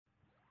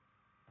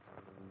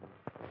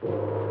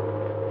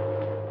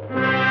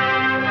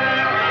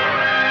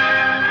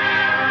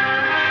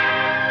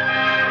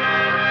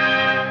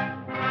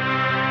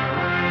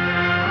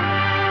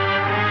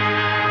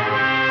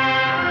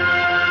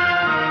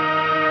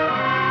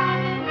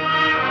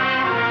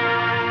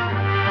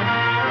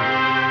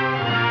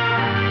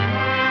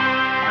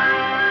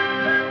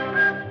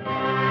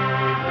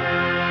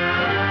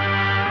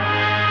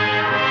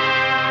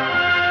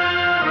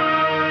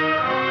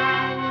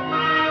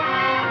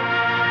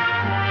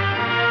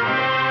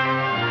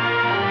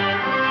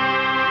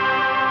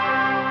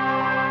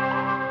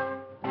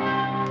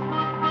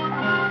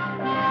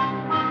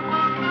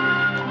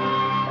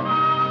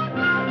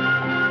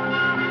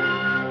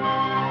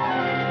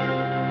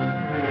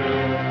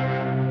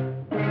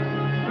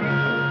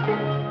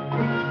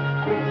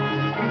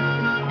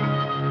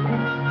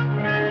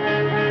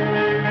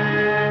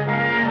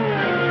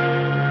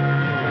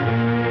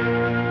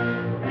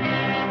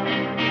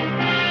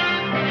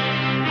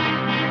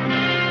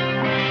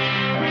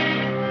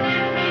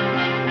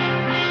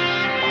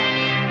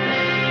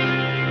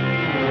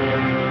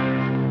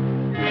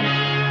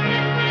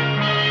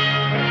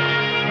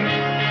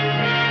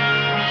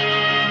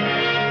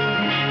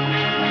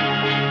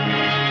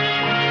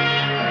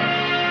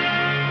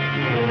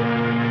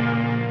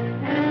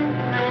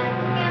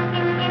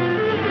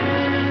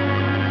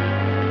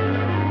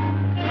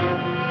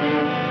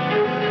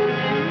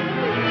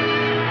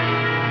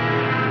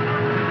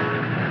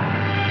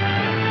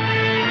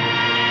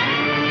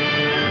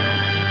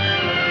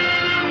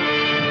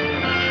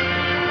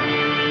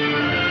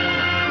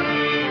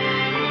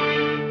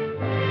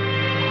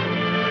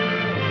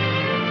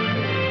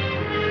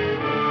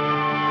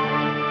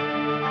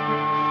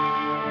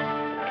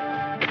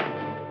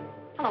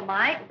Hello,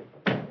 Mike.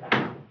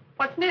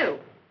 What's new?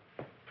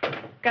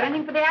 Got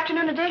anything for the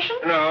afternoon edition?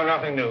 No,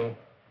 nothing new.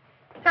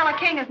 Fella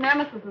King, his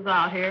nemesis, is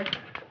out here.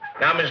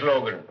 Now, Miss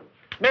Logan,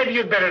 maybe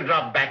you'd better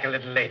drop back a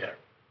little later.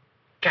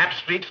 Cap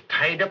Street's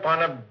tied up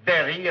on a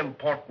very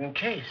important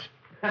case.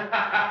 That's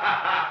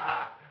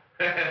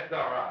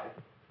all right.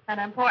 An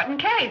important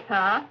case,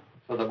 huh?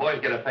 So the boys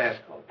get a fast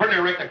call. Pretty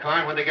wreck the car,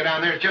 and when they get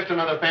down there, it's just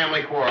another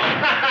family quarrel.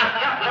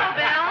 Hello,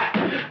 Bill.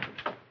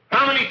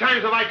 How many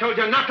times have I told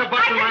you not to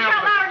bust in my I can tell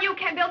office? louder you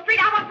can, Bill Street.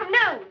 I want some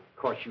news. Of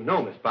course, you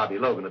know Miss Bobbie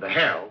Logan of the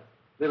Herald.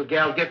 Little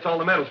gal gets all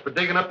the medals for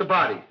digging up the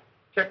bodies.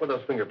 Check with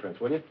those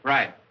fingerprints, will you?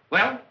 Right.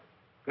 Well,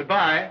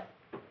 goodbye.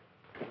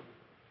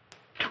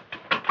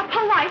 A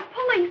polite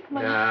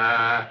policeman.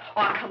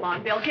 Oh, come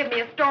on, Bill. Give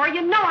me a story.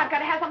 You know I've got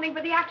to have something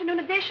for the afternoon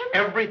edition.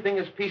 Everything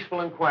is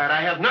peaceful and quiet.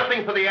 I have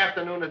nothing for the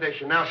afternoon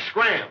edition. Now,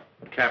 scram.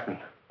 Captain,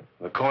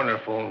 the coroner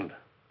phoned.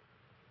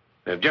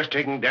 They've just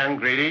taken Dan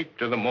Grady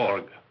to the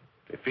morgue.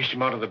 They fished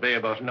him out of the bay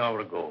about an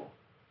hour ago.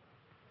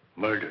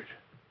 Murdered.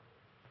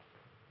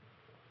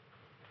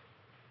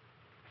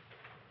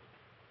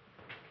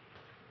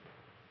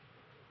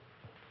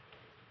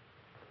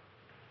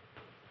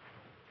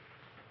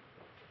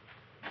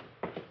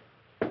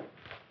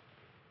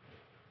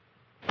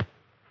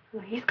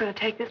 Well, he's going to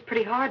take this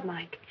pretty hard,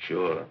 Mike.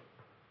 Sure.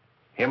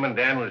 Him and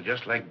Dan was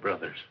just like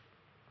brothers.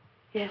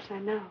 Yes, I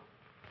know.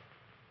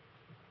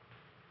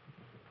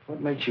 What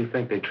makes you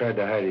think they tried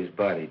to hide his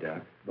body,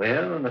 Doc?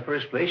 Well, in the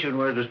first place, when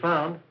word was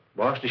found,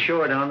 washed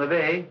ashore down the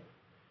bay.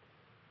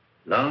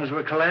 Lungs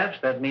were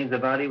collapsed. That means the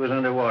body was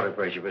under water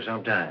pressure for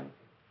some time.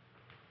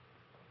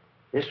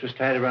 This was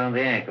tied around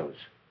the ankles,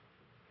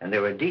 and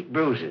there were deep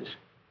bruises.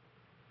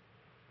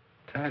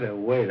 Tied a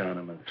weight on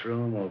him and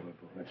threw him overboard.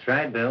 That's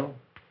right, Bill.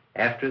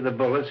 After the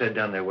bullets had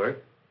done their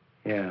work.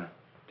 Yeah.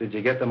 Did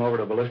you get them over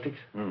to ballistics?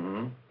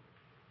 Mm-hmm.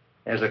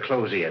 There's a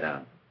clothes he had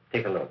on.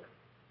 Take a look.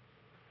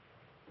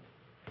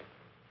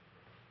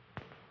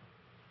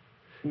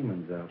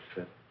 Seaman's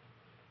outfit.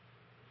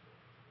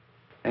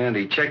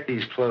 Andy, check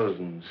these clothes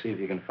and see if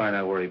you can find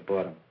out where he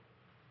bought them.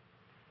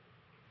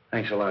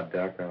 Thanks a lot,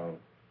 Doc. I'll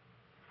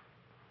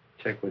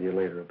check with you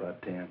later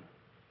about Dan.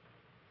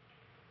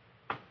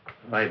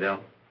 Bye,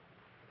 Bill.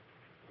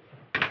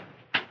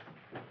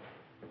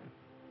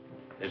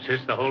 This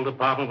hits the whole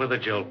department with a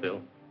jolt,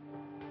 Bill.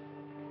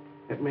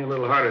 Hit me a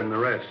little harder than the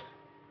rest.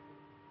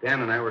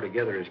 Dan and I were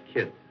together as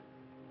kids.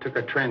 Took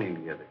our training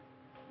together.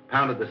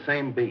 Pounded the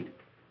same beat.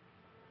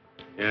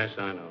 Yes,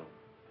 I know.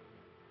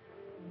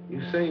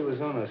 You say he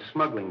was on a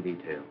smuggling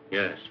detail.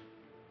 Yes.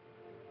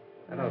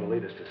 That ought to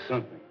lead us to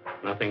something.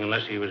 Nothing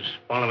unless he was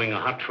following a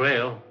hot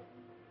trail.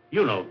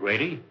 You know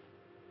Grady.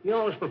 He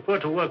always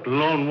preferred to work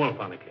lone wolf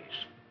on a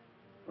case.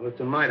 Well, it's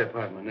in my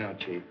department now,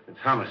 Chief. It's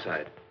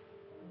homicide.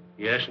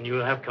 Yes, and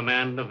you'll have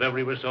command of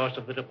every resource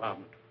of the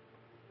department.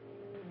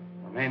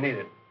 I may need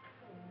it.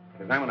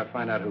 Because I'm going to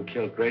find out who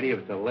killed Grady if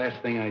it's the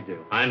last thing I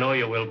do. I know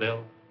you will,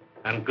 Bill.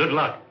 And good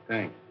luck.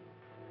 Thanks.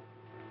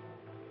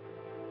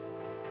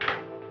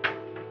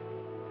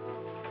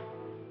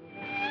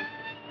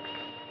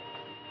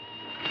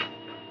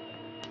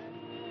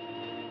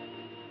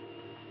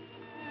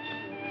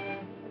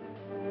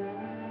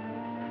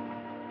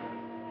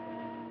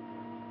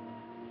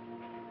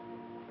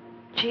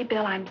 Gee,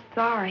 Bill, I'm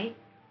sorry.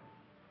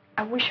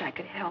 I wish I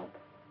could help.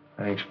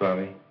 Thanks,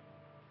 Bobbie.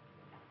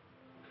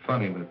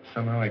 Funny, but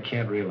somehow I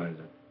can't realize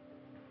it.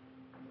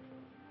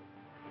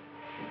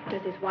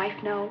 Does his wife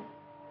know?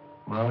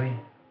 Molly?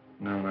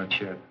 No, not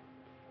yet.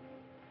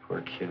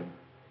 Poor kid.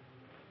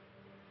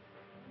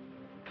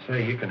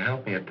 Say, you can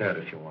help me at that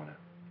if you want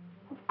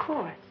to. Of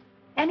course.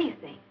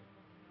 Anything.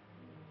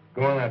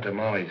 Go on out to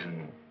Molly's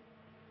and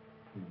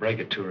break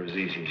it to her as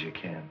easy as you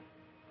can.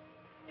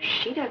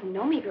 She doesn't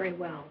know me very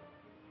well.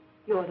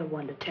 You're the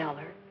one to tell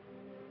her.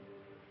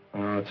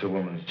 Oh, it's a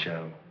woman's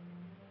job.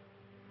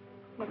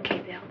 Okay,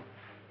 Bill.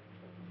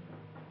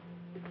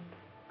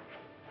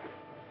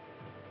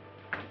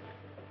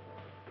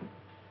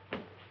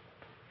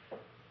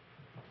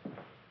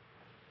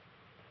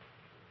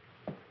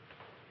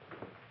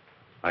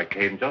 I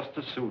came just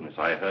as soon as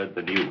I heard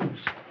the news.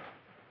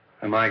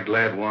 Am I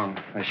glad, Wong?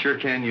 I sure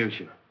can use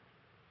you.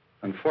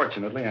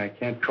 Unfortunately, I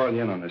can't call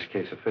you in on this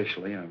case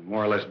officially. I'm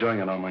more or less doing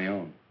it on my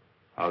own.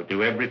 I'll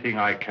do everything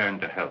I can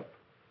to help.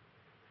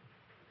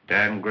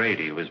 Dan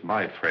Grady was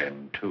my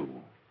friend, too.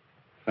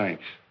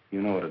 Thanks.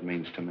 You know what it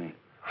means to me.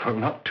 Well,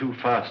 not too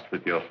fast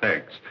with your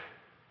thanks.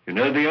 You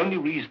know, the only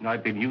reason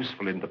I've been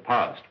useful in the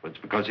past was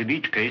because in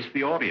each case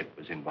the Orient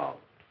was involved.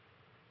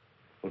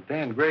 Well,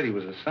 Dan Grady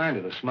was assigned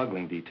to the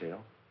smuggling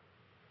detail.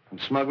 And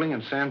smuggling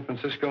in San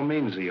Francisco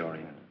means the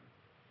Orient.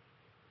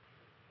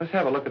 Let's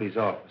have a look at his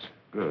office.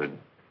 Good.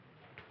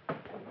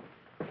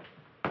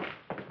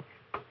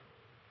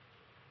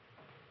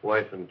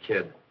 Wife and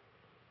kid.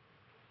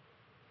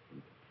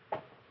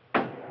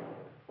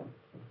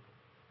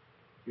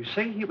 You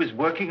say he was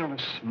working on a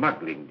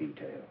smuggling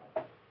detail?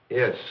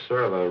 Yes,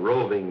 sort of a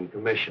roving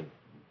commission.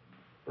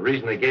 The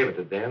reason they gave it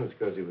to Dan is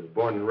because he was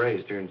born and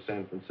raised here in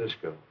San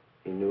Francisco.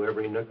 He knew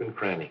every nook and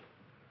cranny.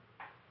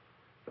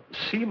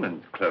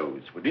 Seaman's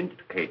clothes would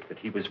indicate that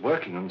he was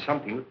working on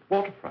something at the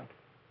waterfront.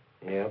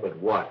 Yeah, but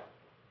what?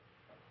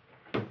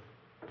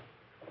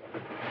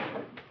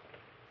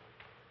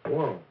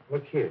 Whoa,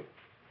 look here.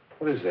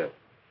 What is that?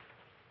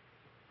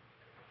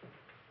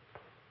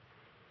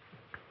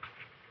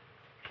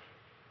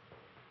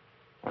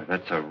 Why,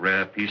 that's a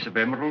rare piece of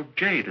emerald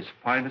jade, as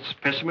fine a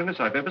specimen as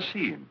I've ever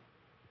seen.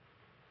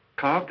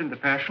 Carved in the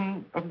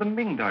fashion of the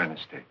Ming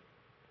dynasty.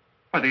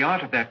 Why, the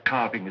art of that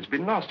carving has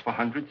been lost for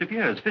hundreds of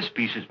years. This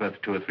piece is worth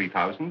 $2,000 or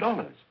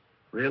 $3,000.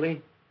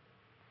 Really?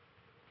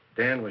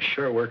 Dan was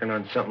sure working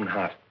on something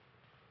hot.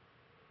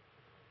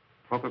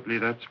 Probably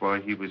that's why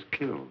he was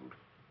killed.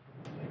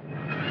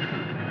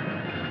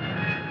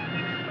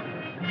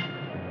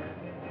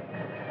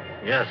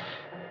 Yes,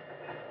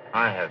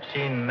 I have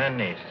seen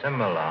many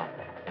similar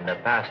in the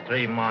past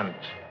 3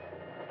 months.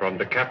 From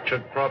the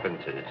captured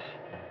provinces.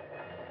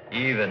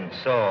 Even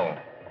so,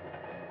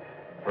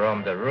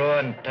 from the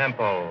ruined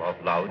temple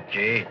of Lao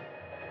Ji,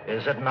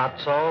 is it not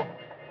so?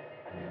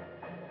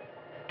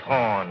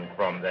 Torn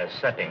from their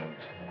settings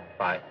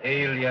by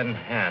alien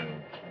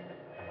hands.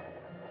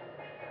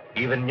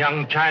 Even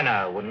young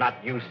China would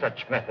not use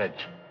such methods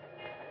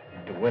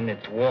to win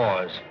its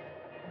wars.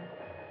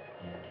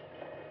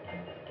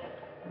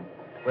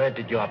 Where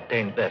did you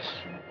obtain this?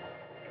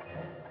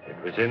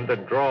 It was in the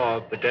drawer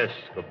of the desk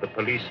of the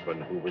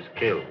policeman who was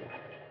killed.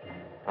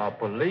 A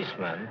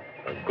policeman?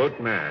 A good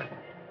man.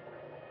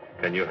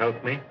 Can you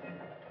help me?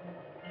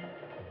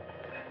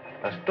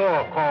 A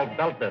store called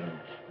Belden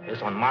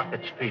is on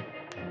Market Street.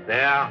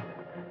 There,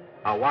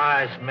 a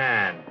wise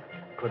man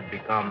could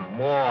become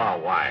more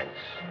wise.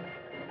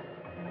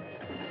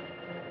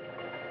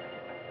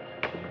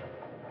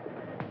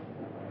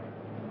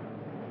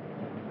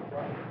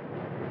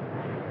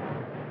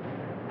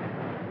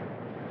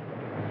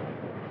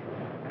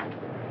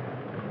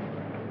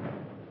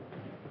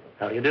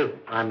 How do you do?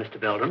 I'm Mr.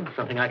 Belden.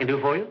 Something I can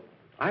do for you?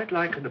 I'd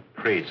like an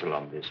appraisal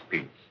on this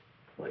piece.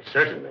 Why,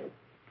 certainly.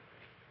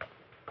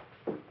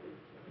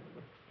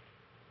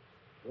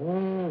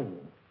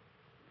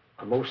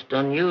 A most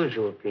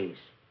unusual piece.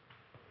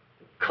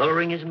 The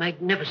coloring is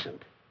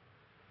magnificent.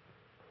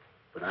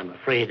 But I'm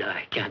afraid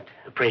I can't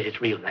appraise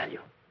its real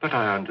value. But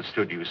I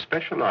understood you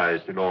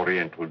specialized in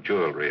Oriental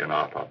jewelry and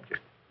art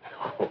objects.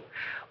 Oh,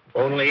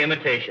 only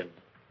imitation.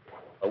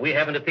 We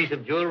haven't a piece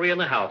of jewelry in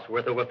the house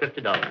worth over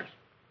 $50.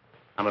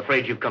 I'm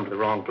afraid you've come to the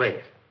wrong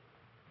place.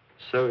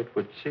 So it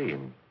would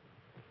seem.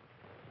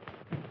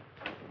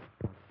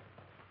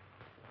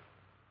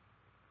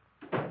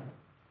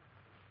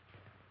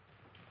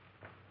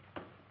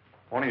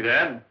 Morning,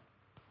 Dan.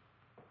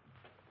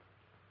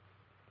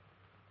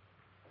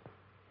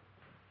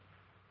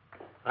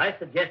 I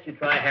suggest you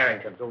try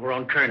Harrington's over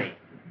on Kearney.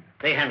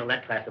 They handle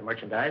that class of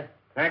merchandise.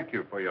 Thank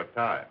you for your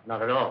time.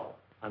 Not at all.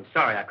 I'm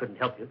sorry I couldn't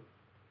help you.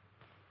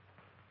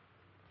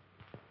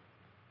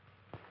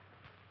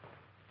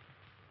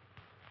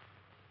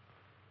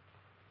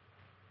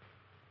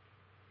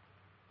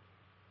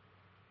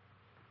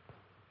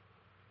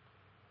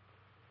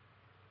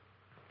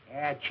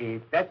 Yeah,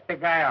 Chief, that's the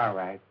guy, all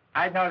right.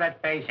 I'd know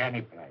that face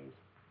any place.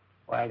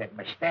 Why, that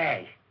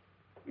mustache.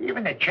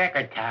 Even the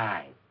checkered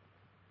tie.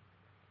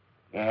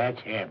 Yeah,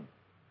 it's him.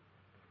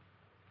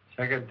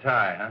 Checkered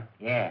tie, huh?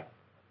 Yeah.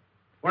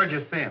 Where'd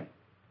you see him?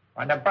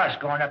 On the bus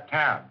going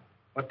uptown.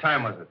 What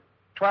time was it?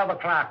 12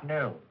 o'clock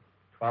noon.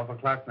 12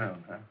 o'clock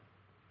noon, huh?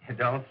 You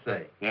don't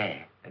say. Yeah.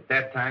 At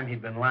that time,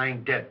 he'd been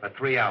lying dead for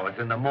 3 hours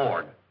in the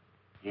morgue.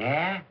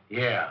 Yeah?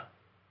 Yeah.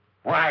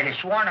 Why, they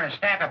sworn on a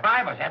stack of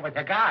Bibles. That was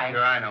the guy.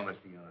 Sure, I know,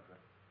 Mr. Unifer.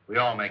 We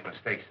all make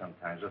mistakes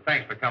sometimes. Well,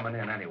 thanks for coming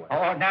in anyway.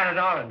 Oh, not at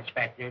all,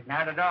 Inspector.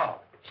 Not at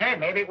all. Say,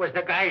 maybe it was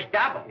the guy's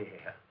double.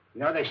 Yeah.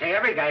 You know, they say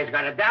every guy's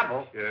got a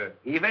double. Sure.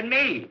 Even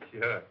me.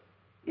 Sure.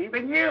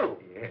 Even you.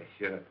 Yeah,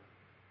 sure.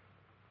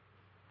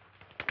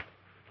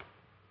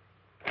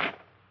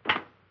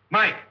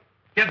 Mike,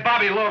 get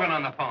Bobbie Logan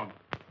on the phone.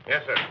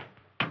 Yes, sir.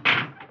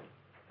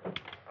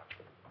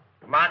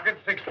 Market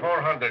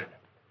 6400.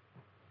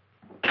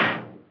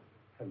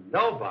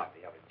 Hello, Bobbie.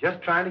 I was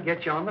just trying to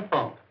get you on the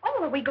phone.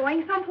 Oh, are we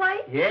going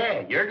someplace?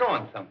 Yeah, you're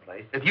going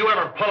someplace. If you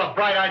ever pull a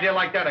bright idea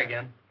like that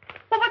again.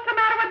 Well, what's the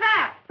matter with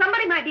that?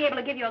 Somebody might be able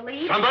to give you a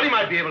lead. Somebody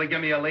might be able to give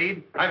me a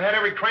lead. I've had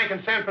every crank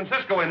in San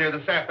Francisco in here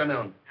this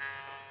afternoon.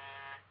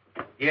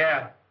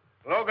 Yeah.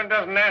 Logan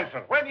doesn't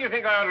answer. Where do you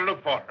think I ought to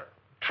look for her?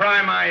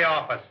 Try my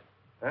office.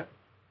 Huh?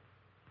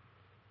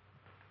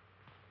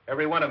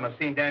 Every one of them has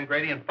seen Dan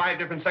Grady in 5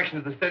 different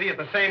sections of the city at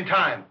the same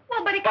time.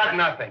 Well, but But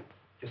nothing.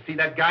 Did you see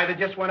that guy that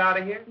just went out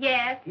of here?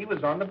 Yes. He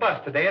was on the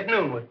bus today at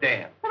noon with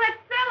Dan. Well, that's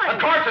silly.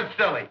 Of course it's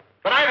silly.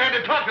 But I've had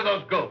to talk to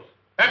those goofs.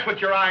 That's what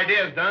your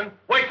idea's done.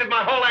 Wasted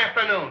my whole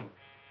afternoon.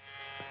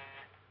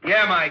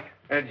 Yeah, Mike.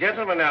 A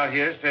gentleman out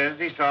here says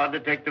he saw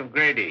Detective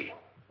Grady.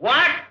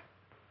 What?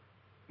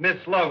 Miss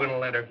Logan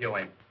will interview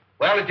him.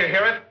 Well, did you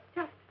hear it?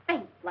 Just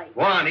faintly.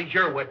 Go on, he's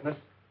your witness.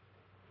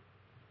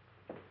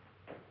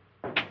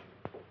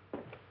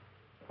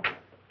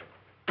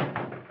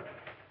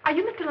 Are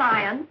you Mr.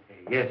 Lyon?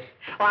 Yes.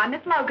 Oh, I'm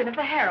Miss Logan of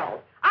the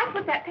Herald. I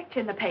put that picture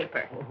in the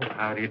paper. Oh,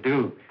 how do you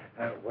do?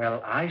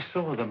 Well, I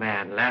saw the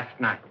man last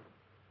night.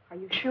 Are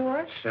you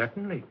sure?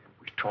 Certainly.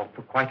 We talked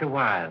for quite a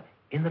while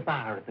in the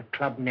bar at the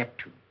Club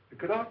Neptune.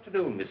 Good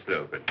afternoon, Miss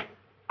Logan.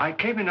 I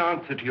came in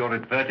answer to your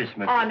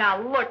advertisement. Oh,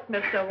 now look,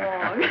 Mr.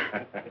 Wong.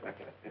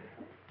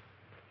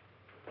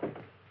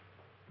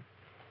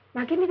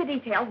 Now give me the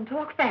details and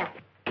talk fast.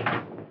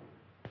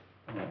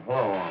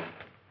 Hello.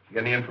 You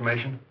got any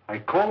information? I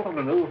called on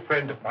an old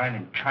friend of mine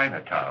in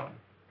Chinatown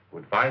who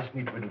advised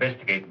me to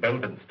investigate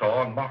Belden's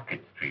store on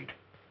Market Street.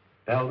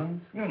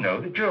 Belden's? You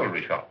know, the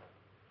jewelry shop.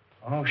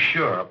 Oh,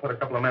 sure. I'll put a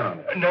couple of men on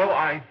it. No,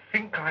 I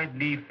think I'd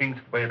leave things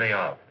the way they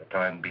are for the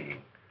time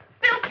being.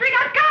 Bill Street,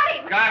 I've got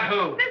him! Got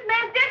who? This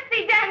man did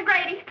see Dan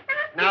Grady.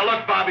 Now,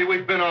 look, Bobbie,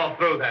 we've been all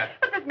through that.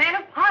 But this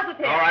man is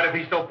positive. All right, if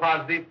he's so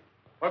positive.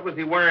 What was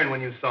he wearing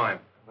when you saw him?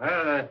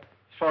 Well,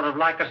 sort of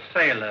like a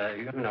sailor,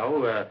 you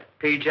know,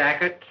 pea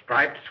jacket,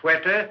 striped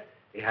sweater.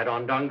 He had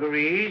on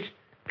dungarees,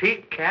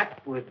 peak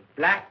cap with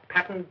black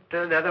patent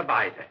leather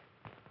visor.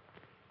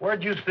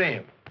 Where'd you see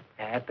him?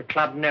 At the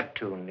Club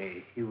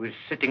Neptune. He was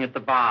sitting at the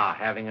bar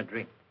having a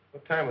drink.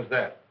 What time was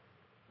that?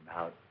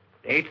 About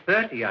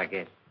 8:30, I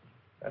guess.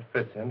 That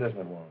fits in, doesn't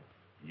it, Wong?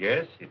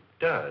 Yes, it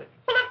does.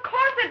 Well, of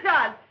course it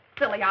does.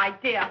 Silly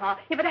idea, huh?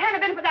 If it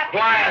hadn't been for that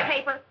Quiet.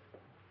 paper.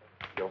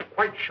 You're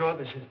quite sure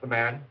this is the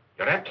man?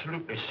 You're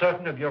absolutely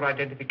certain of your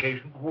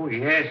identification? Oh,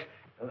 yes.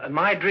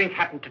 My drink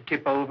happened to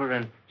tip over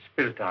and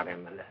spilt on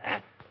him.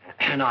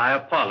 And I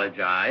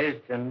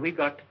apologized, and we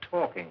got to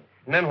talking.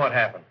 And then what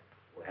happened?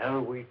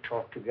 Well, we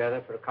talked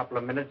together for a couple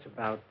of minutes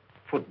about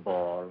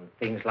football and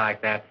things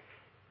like that.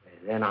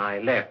 Then I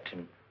left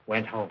and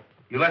went home.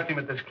 You left him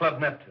at this Club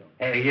Neptune?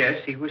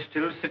 Yes, he was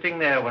still sitting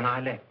there when I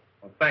left.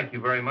 Well, thank you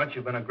very much.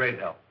 You've been a great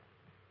help.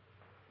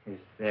 Is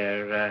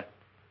there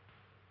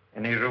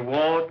any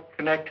reward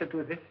connected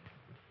with this?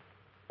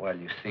 Well,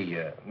 you see,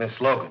 Miss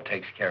Logan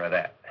takes care of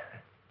that.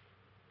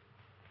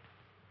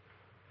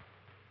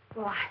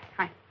 Well,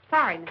 I'm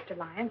sorry, Mr.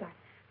 Lyons. I'm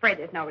afraid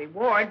there's no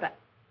reward, but,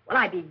 well,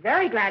 I'd be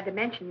very glad to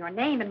mention your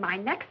name in my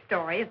next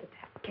story of the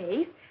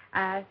case.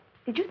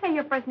 Did you say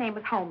your first name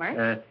was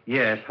Homer?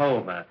 Yes,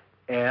 Homer.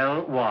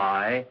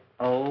 Lyons.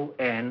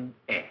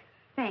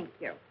 Thank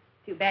you.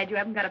 Too bad you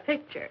haven't got a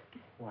picture.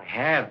 Oh, I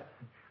have.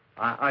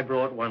 I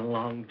brought one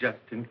along just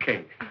in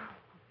case. Oh,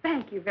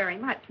 thank you very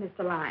much,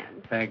 Mr.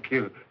 Lyons. Thank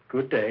you.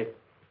 Good day.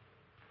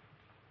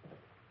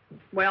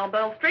 Well,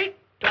 Bill Street,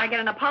 do I get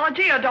an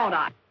apology or don't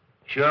I?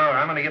 Sure,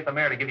 I'm going to get the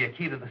mayor to give you a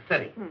key to the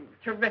city.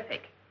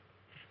 Terrific.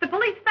 The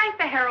police thank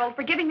the Herald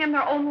for giving them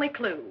their only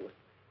clue.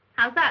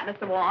 How's that,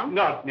 Mr. Wong?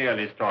 Not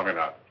nearly strong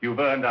enough. You've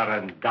earned our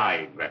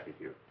undying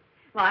gratitude.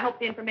 Well, I hope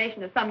the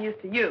information is some use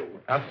to you.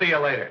 I'll see you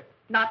later.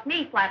 Not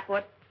me,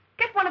 Flatfoot.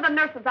 Get one of the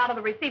nurses out of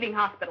the receiving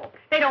hospital.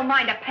 They don't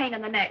mind a pain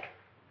in the neck.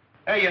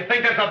 Hey, you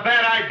think that's a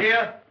bad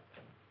idea?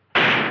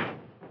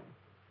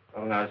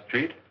 Oh, now,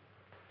 Street,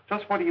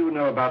 just what do you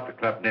know about the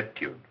Club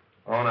Neptune?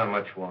 Oh, not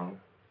much, Wong.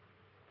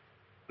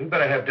 We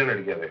better have dinner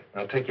together.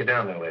 I'll take you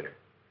down there later.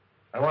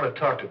 I want to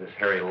talk to this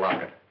Harry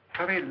Lockett.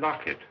 Harry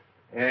Lockett?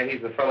 Yeah,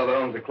 he's the fellow that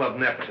owns the Club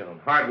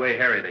Neptune. Hardway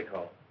Harry, they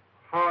call him.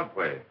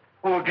 Hardway?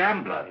 Oh, a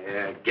gambler?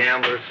 Yeah,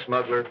 gambler,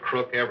 smuggler,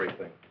 crook,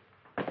 everything.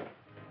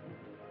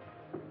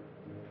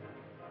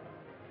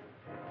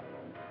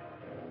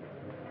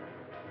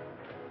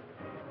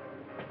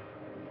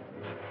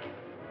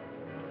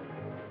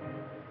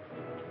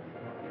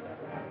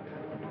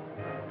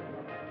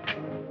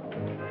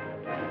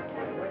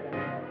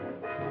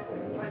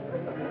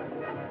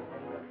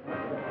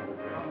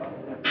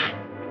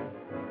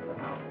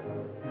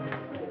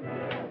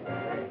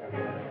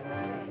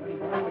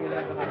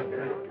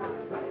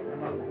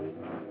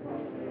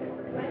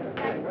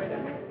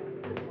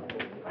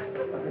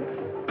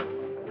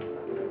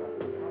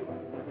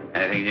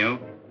 Anything new?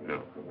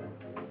 No.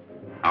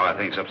 How are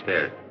things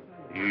upstairs?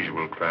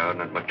 Usual crowd,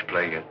 not much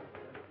play yet.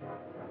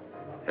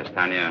 Has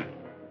Tanya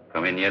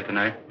come in yet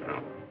tonight? No.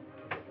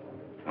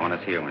 I want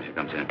to see her when she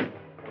comes in.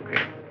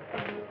 Okay.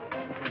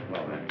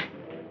 Well, then.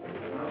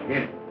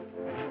 Here.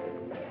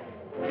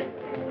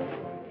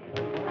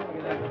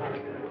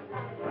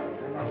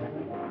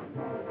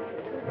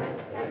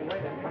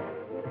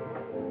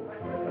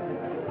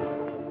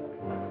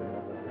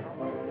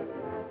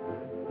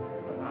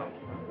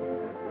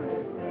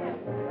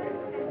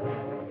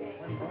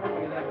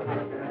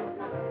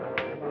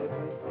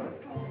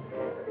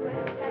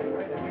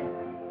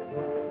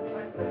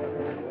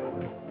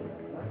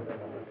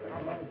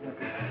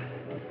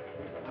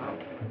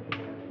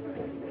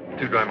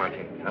 Two dry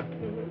martinis, huh?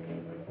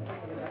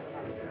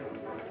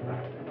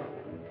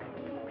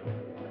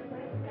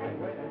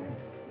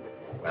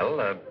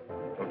 Well,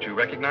 don't you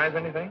recognize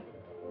anything?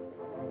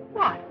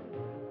 What?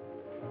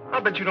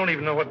 I'll bet you don't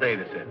even know what day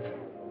this is.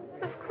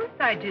 Of course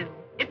I do.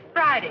 It's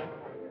Friday.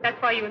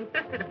 That's why you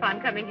insisted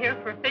upon coming here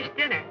for a fish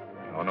dinner.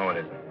 Oh, no, it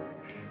isn't.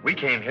 We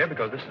came here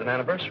because this is an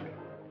anniversary.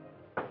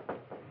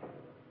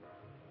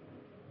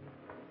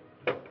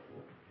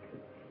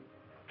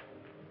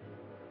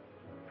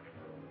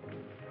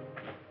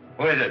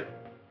 Who is it?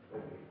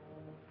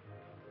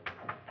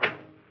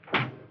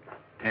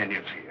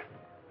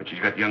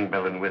 young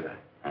Belden with her.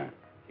 Huh.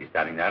 She's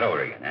starting that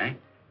over again, eh?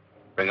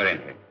 Bring her in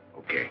here.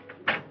 Okay.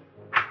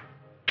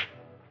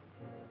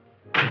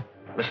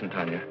 Listen,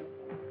 Tanya.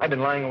 I've been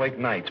lying awake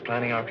nights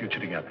planning our future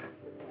together.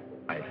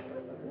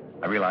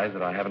 I realize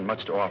that I haven't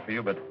much to offer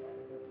you, but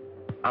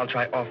I'll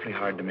try awfully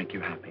hard to make you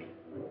happy.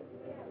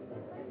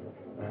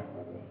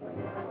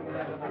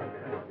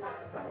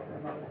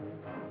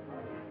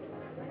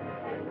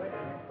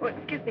 Oh,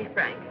 excuse me,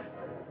 Frank.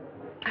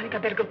 I think I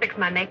better go fix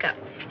my makeup.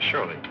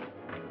 Surely.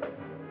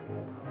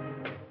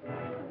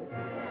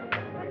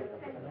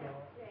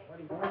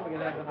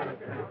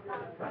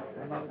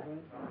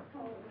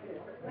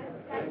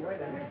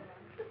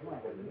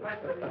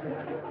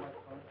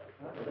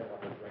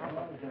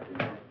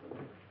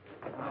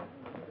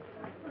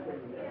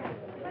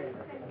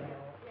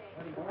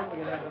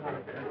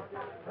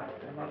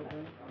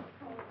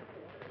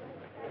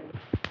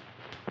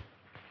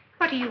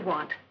 What do you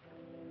want?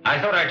 I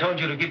thought I told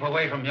you to keep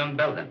away from young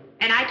Belden.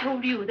 And I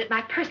told you that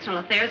my personal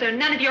affairs are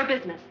none of your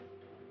business.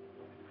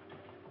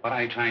 What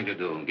are you trying to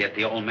do? Get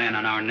the old man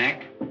on our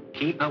neck?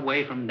 Keep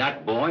away from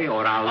that boy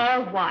or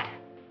I'll... Or what?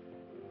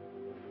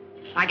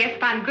 I guess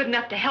if I'm good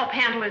enough to help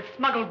handle his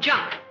smuggled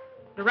junk,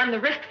 to run the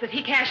risks that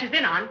he cashes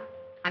in on,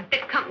 I'm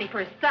fit company for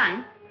his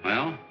son.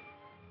 Well,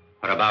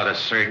 what about a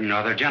certain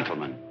other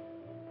gentleman?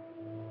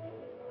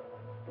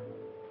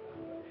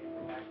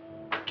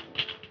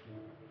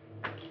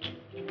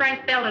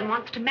 Frank Belden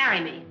wants to marry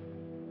me.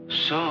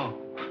 So,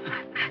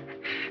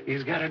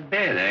 he's got it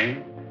bad,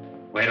 eh?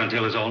 Wait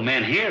until his old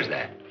man hears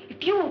that.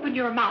 If you open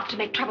your mouth to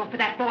make trouble for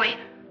that boy...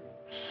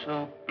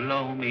 So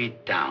blow me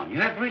down. You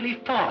have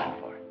really fallen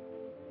for it.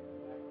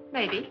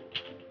 Maybe.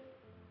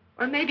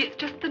 Or maybe it's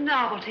just the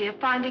novelty of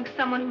finding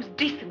someone who's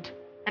decent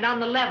and on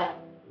the level.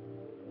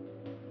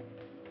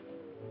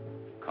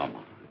 Come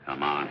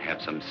on,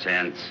 have some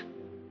sense.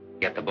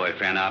 Get the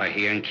boyfriend out of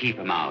here and keep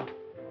him out.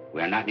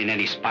 We're not in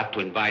any spot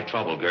to invite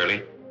trouble,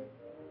 girlie.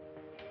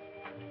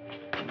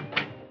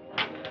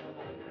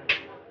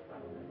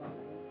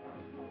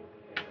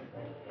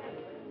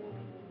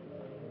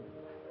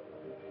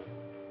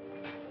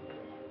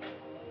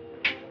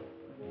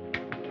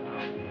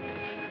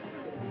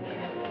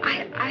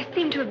 I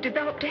seem to have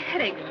developed a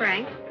headache,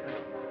 Frank.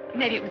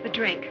 Maybe it was the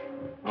drink.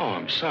 Oh,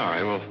 I'm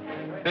sorry. Well,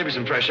 maybe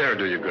some fresh air will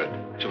do you good.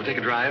 Shall we take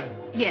a drive?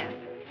 Yes.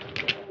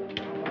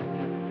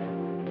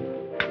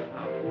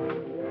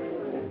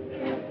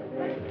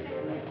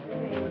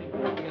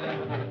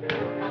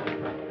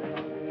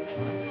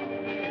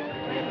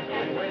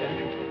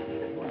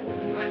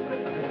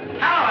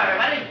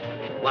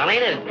 Well,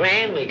 ain't it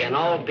grand we can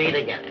all be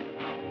together?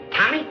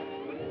 Tommy,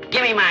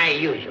 give me my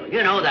usual.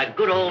 You know, the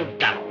good old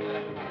double.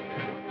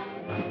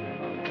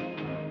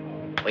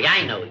 Well,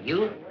 I know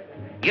you.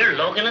 You're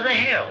Logan of the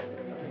Herald.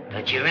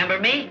 Don't you remember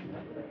me?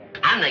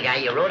 I'm the guy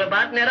you wrote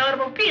about in that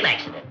automobile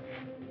accident.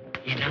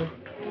 You know,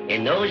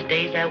 in those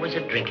days I was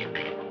a drinking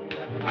man.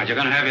 Aren't you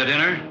gonna have your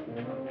dinner?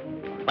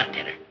 What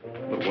dinner?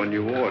 The one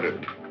you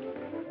ordered.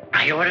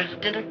 I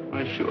ordered dinner?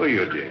 I'm sure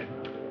you did.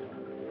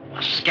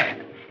 Well, skip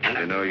it. And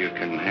I know you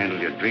can handle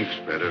your drinks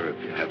better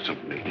if you have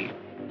something to eat.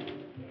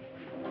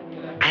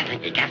 I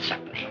think you got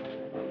something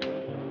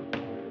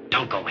there.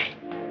 Don't go away.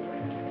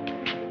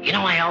 You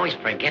know, I always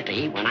forget to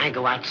eat when I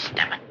go out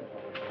stepping.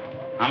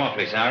 I'm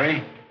awfully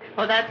sorry.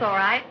 Oh, that's all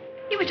right.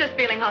 He was just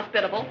feeling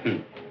hospitable.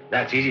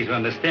 That's easy to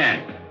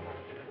understand.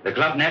 The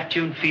Club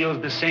Neptune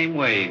feels the same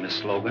way,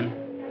 Miss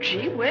Logan.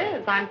 Gee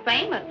whiz, I'm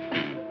famous.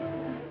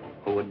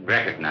 Who would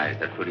recognize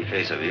that pretty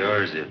face of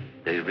yours if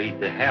they read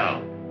the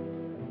Herald?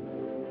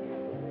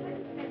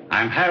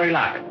 I'm Harry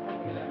Lockett.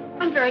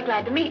 I'm very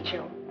glad to meet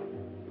you.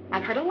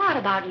 I've heard a lot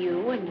about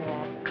you and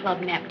your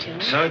Club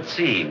Neptune. So it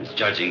seems,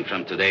 judging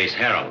from today's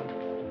Herald.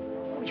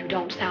 You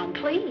don't sound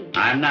pleased.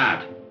 I'm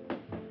not.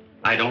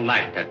 I don't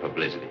like that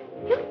publicity.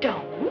 You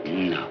don't?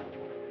 No.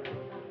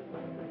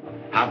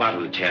 How about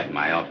we chat in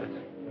my office?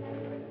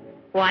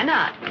 Why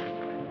not?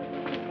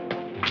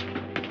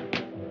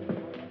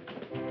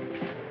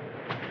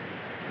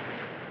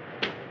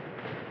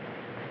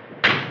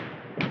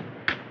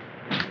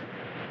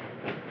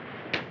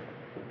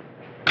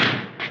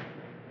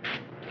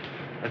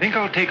 I think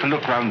I'll take a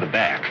look round the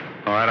back.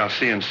 All right, I'll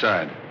see you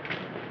inside.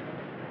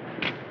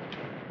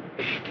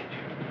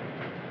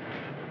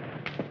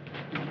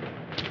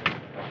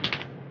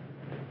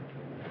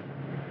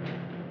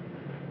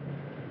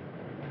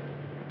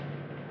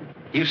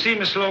 You see,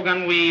 Miss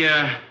Logan, we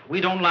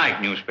don't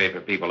like newspaper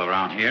people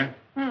around here.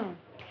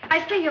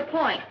 I see your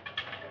point.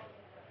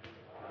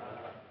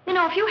 You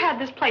know, if you had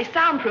this place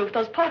soundproof,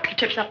 those poker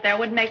chips up there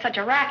wouldn't make such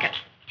a racket.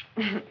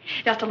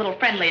 Just a little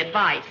friendly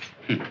advice.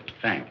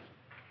 Thanks.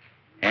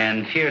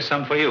 And here's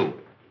some for you.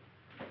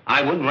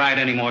 I wouldn't write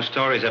any more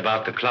stories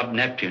about the Club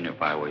Neptune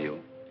if I were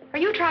you. Are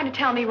you trying to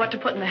tell me what to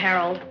put in the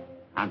Herald?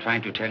 I'm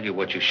trying to tell you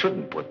what you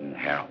shouldn't put in the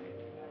Herald.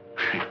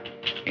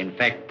 In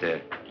fact,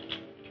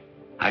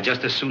 I'd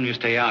just as soon you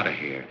stay out of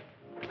here.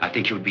 I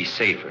think you'd be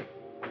safer.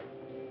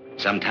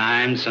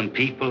 Sometimes some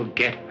people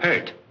get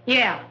hurt.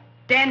 Yeah.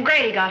 Dan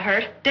Grady got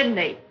hurt, didn't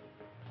he?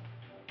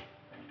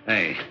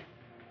 Hey,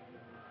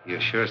 You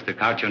sure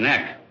stick out your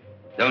neck,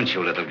 don't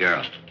you, little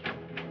girl?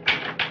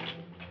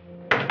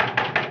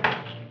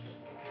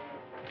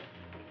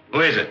 Who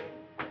is it?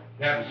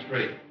 Captain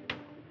Street.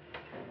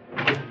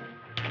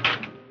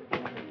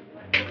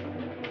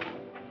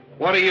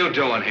 What are you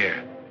doing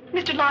here?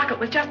 Mr. Lockett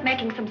was just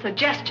making some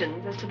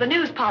suggestions as to the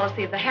news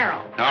policy of the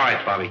Herald. All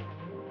right, Bobbie.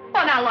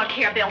 Well, now look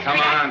here, Bill. Come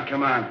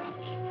on.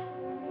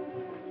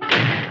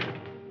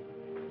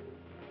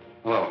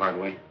 Hello,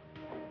 Hardway.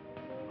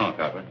 Hello,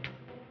 Copper.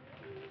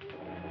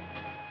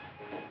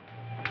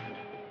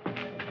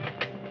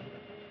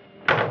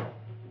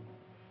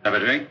 Have a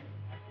drink?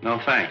 No,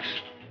 thanks.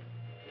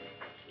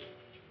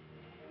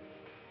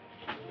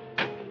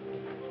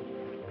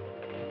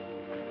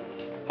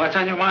 What's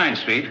on your mind,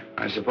 Street?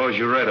 I suppose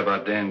you read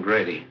about Dan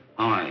Grady.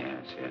 Oh,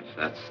 yes.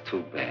 That's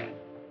too bad.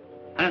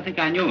 I don't think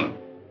I knew him.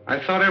 I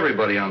thought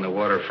everybody on the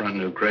waterfront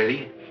knew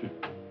Grady.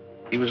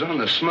 He was on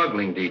the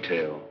smuggling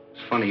detail.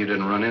 It's funny you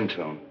didn't run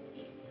into him.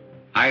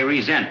 I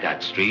resent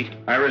that, Street.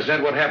 I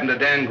resent what happened to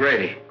Dan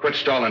Grady. Quit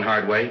stalling,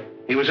 Hardway.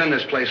 He was in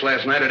this place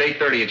last night at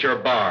 8:30 at your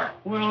bar.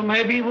 Well,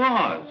 maybe he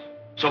was.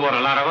 So about a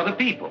lot of other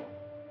people.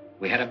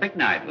 We had a big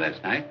night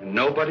last night. And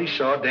nobody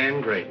saw Dan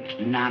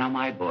Grady. None of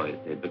my boys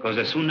did, because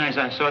as soon as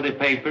I saw the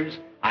papers,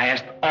 I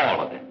asked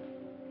all of them.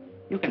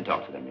 You can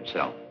talk to them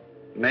yourself.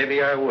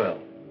 Maybe I will.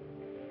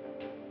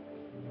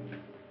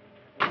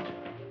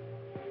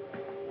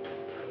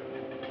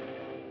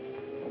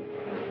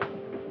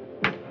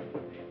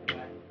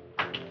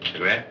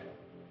 Cigarette?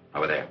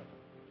 Over there.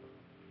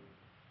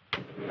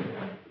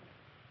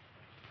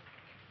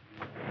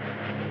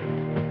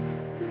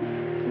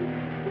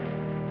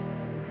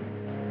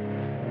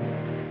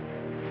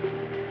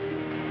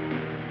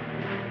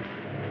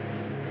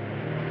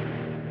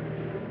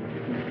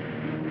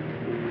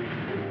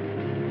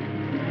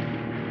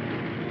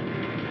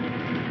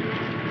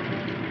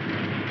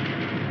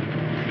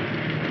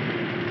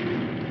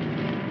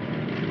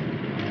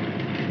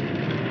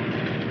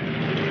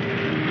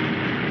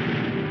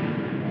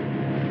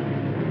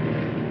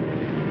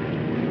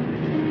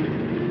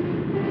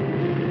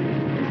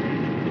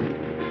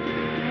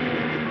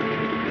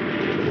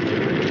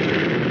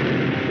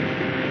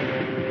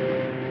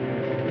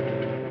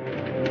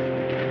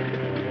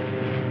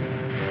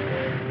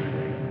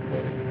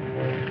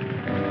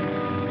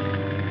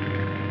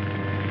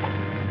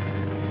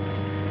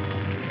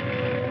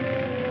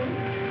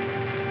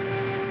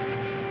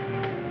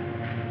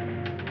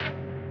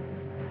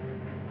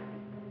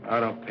 I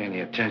don't pay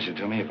any attention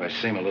to me if I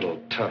seem a little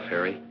tough,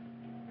 Harry.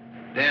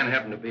 Dan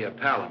happened to be a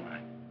pal of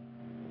mine.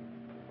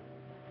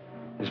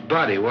 His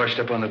body washed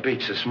up on the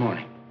beach this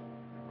morning.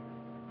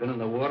 Been in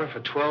the water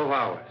for 12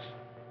 hours.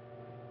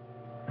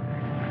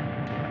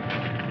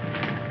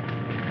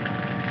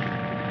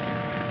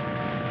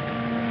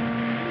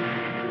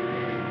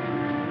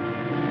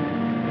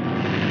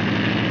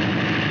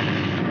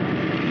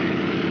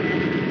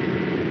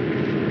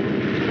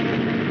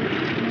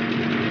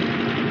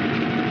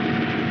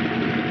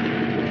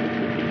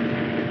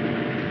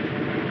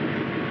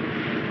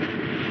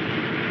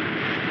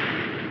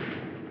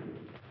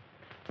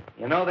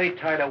 You know, they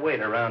tied a weight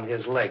around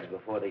his legs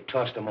before they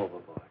tossed him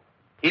overboard.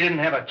 He didn't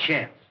have a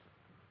chance.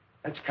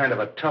 That's kind of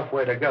a tough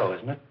way to go,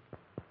 isn't it?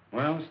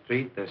 Well,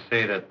 Street, they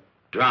say that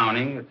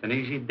drowning, it's an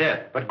easy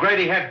death. But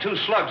Grady had 2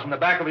 slugs in the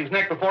back of his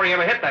neck before he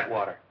ever hit that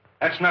water.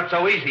 That's not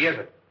so easy, is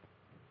it?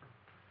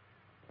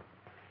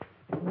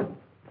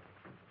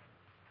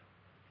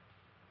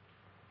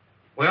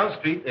 Well,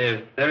 Street,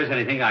 if there is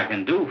anything I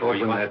can do for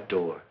you... Open that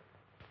door.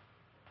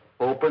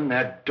 Open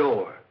that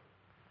door.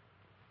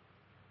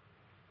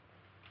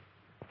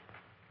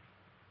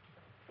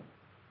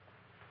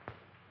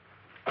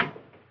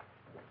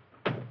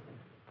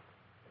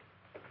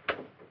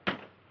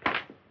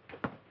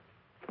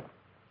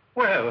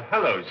 Well,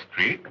 hello,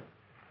 Street.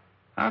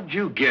 How'd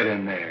you get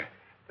in there?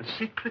 The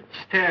secret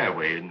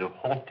stairway in the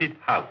haunted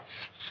house.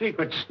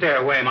 Secret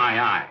stairway,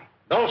 my eye.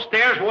 Those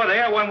stairs were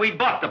there when we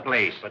bought the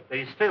place. But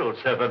they still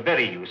serve a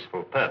very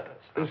useful purpose.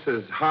 This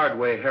is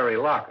Hardway Harry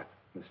Lockett,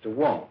 Mr.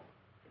 Wong.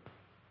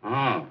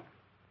 Oh,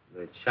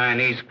 the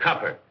Chinese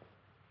copper.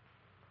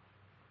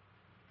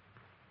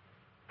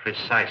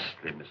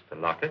 Precisely,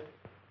 Mr. Lockett.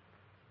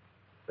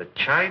 The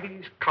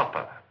Chinese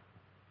copper.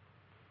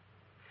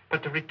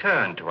 But to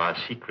return to our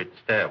secret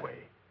stairway,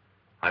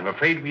 I'm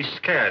afraid we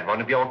scared one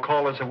of your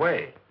callers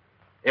away.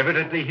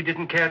 Evidently, he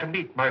didn't care to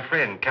meet my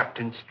friend,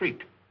 Captain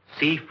Street.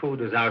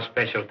 Seafood is our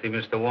specialty,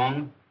 Mr.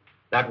 Wong.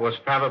 That was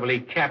probably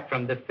Capt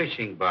from the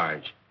fishing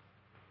barge.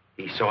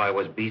 He saw I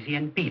was busy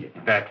and beat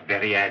it. That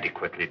very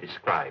adequately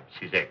describes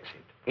his exit.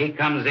 He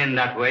comes in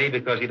that way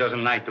because he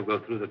doesn't like to go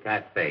through the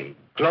cafe.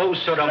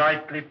 Close so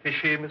Slightly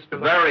fishy, Mr. Lockett.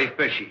 Very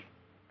fishy.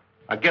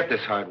 Now get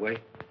this, Hardway.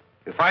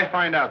 If I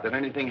find out that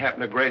anything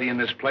happened to Grady in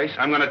this place,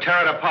 I'm going to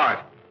tear it apart.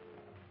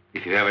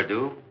 If you ever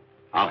do,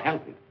 I'll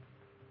help you.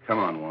 Come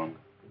on, Wong.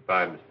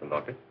 Goodbye, Mr.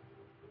 Lockett.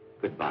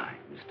 Goodbye,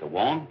 Mr.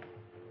 Wong.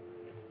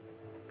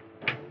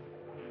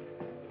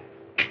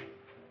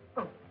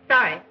 Oh,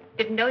 sorry.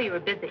 Didn't know you were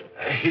busy.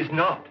 He's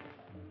not.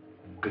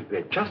 Because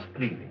we're just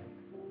leaving.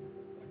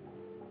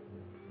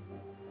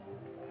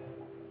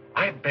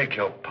 I beg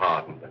your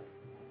pardon, but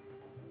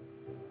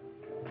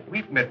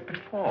we've met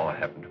before,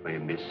 haven't we,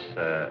 Miss...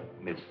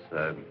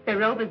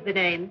 Serova's the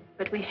name,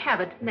 but we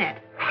haven't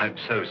met. I'm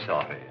so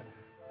sorry.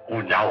 Oh,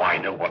 now I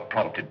know what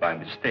prompted my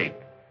mistake.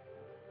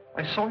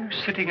 I saw you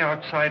sitting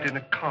outside in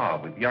a car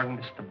with young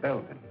Mr.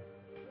 Belden.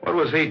 What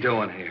was he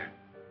doing here?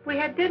 We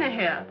had dinner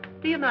here.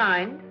 Do you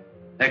mind?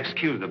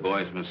 Excuse the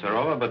boys, Miss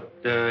Serova, but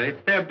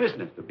it's their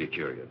business to be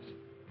curious.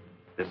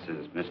 This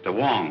is Mr.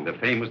 Wong, the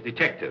famous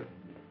detective.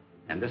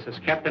 And this is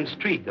Captain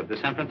Street of the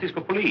San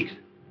Francisco Police.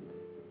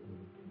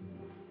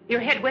 Your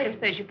head waiter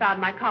says you found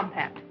my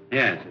compact.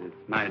 Yes, it's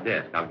my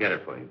desk. I'll get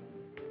it for you.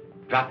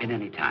 Drop in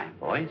any time,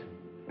 boys.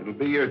 It'll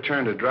be your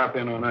turn to drop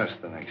in on us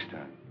the next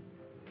time.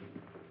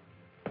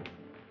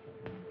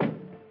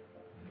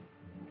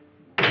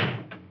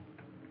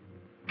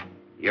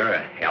 You're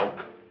a help.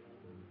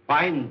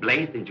 Why in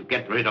blaze did you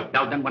get rid of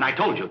Belden when I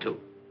told you to?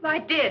 Well, I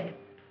did.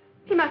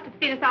 He must have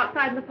seen us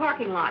outside in the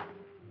parking lot.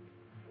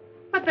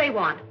 What they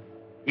want?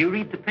 You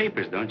read the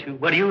papers, don't you?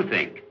 What do you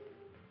think?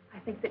 I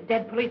think that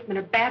dead policemen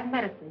are bad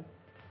medicine.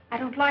 I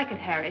don't like it,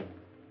 Harry.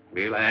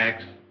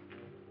 Relax.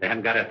 They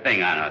haven't got a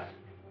thing on us.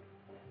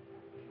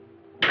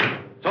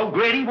 So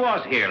Grady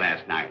was here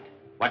last night.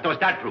 What does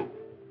that prove?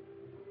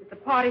 That the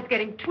party's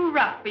getting too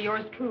rough for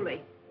yours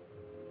truly.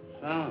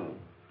 So,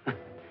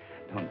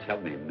 don't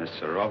tell me Miss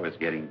Serova's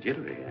getting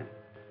jittery, huh?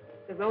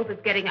 Serova's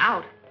getting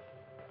out.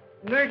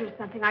 Murder's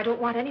something I don't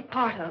want any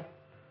part of.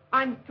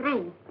 I'm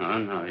through. Oh,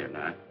 no, you're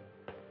not.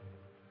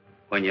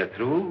 When you're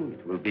through,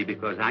 it will be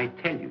because I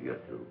tell you you're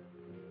through.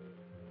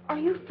 Are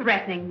you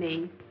threatening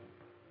me?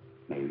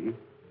 Maybe.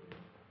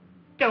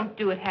 Don't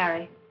do it,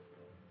 Harry.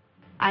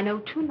 I know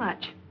too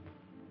much.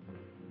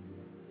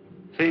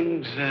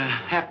 Things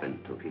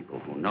happen to people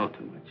who know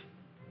too much.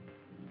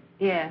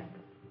 Yeah.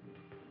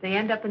 They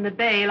end up in the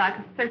bay like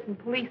a certain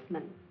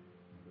policeman.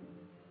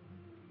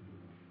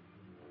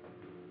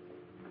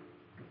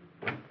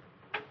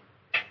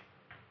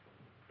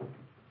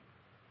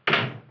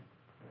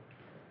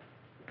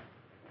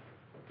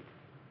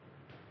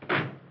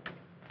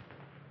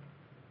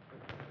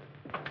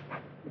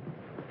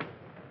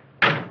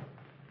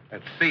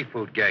 That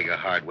seafood gag of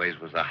Hardway's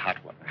was a hot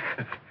one.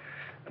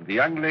 And the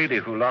young lady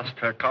who lost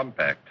her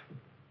compact.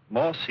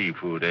 More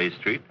seafood, eh,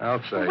 Street?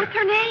 I'll say. Well, what's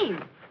her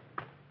name?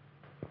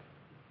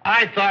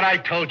 I thought I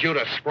told you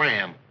to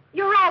scram.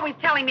 You're always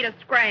telling me to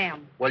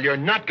scram. Well, you're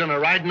not going to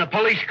ride in a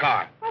police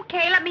car.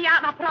 Okay, let me out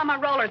and I'll put on my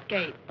roller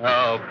skates.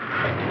 Oh.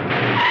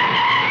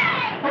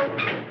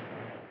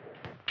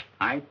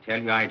 I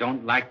tell you, I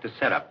don't like the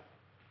setup.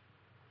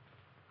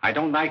 I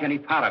don't like any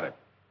part of it.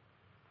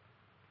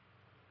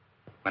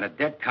 When a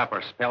dead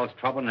copper spells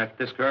trouble, and if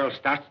this girl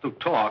starts to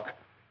talk...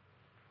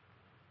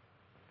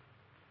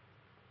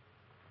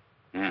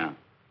 Yeah.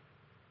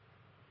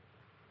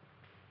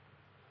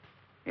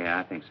 Yeah,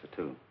 I think so,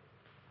 too.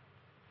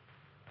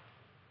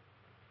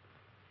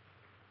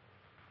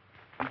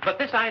 But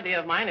this idea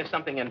of mine is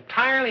something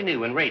entirely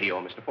new in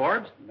radio, Mr.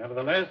 Forbes.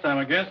 Nevertheless, I'm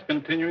a guest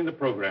continuing the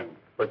program.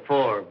 But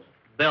Forbes,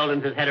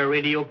 Belden has had a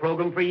radio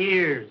program for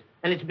years,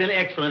 and it's been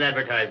excellent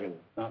advertising.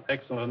 Not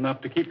excellent enough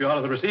to keep you out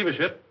of the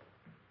receivership.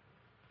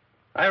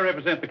 I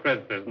represent the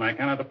creditors, and I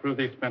cannot approve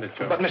the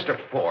expenditure. But, Mr.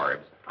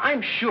 Forbes,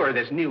 I'm sure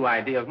this new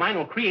idea of mine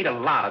will create a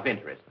lot of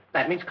interest.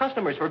 That means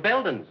customers for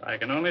Belden's. I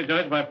can only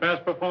judge by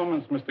past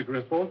performance, Mr.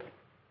 Griswold.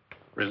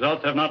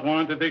 Results have not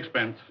warranted the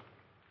expense.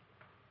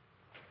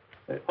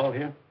 All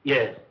here?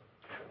 Yes.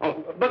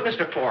 Oh, but,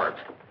 Mr.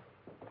 Forbes,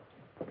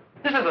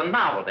 this is a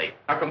novelty,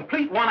 a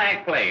complete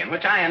one-act play in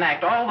which I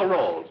enact all the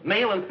roles,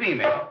 male and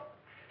female.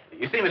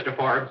 You see, Mr.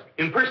 Forbes,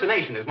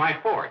 impersonation is my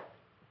forte.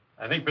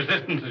 I think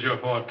persistence is your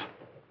forte.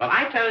 Well,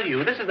 I tell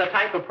you, this is the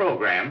type of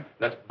program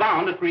that's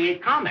bound to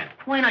create comment.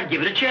 Why not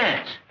give it a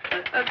chance?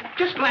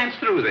 Just glance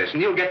through this,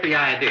 and you'll get the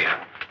idea.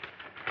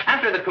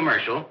 After the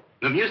commercial,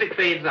 the music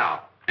fades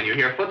out, and you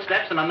hear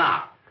footsteps and a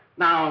knock.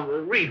 Now,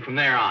 read from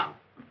there on.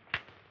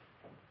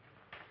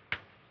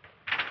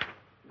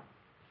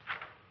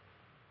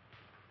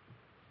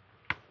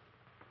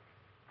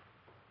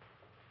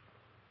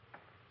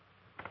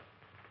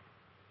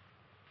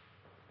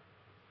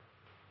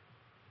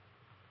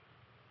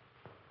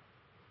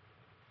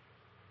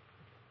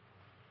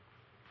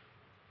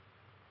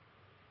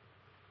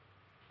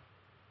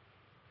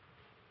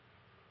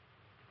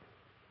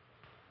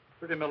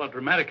 Pretty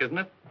melodramatic, isn't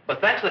it?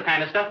 But that's the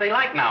kind of stuff they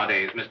like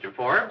nowadays, Mr.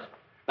 Forbes.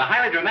 The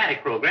highly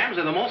dramatic programs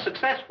are the most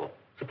successful.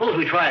 Suppose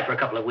we try it for a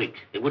couple of weeks.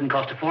 It wouldn't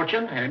cost a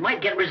fortune, and it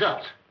might get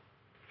results.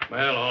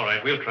 Well, all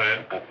right, we'll try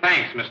it.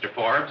 Thanks, Mr.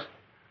 Forbes.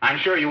 I'm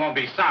sure you won't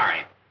be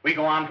sorry. We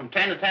go on from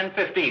 10 to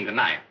 10:15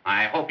 tonight.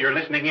 I hope you're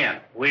listening in.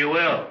 We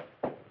will.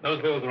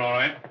 Those bills are all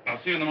right. I'll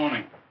see you in the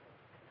morning.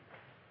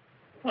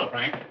 Hello,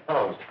 Frank.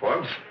 Hello, Mr.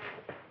 Forbes.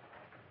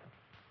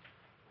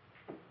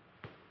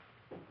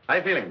 How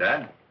you feeling,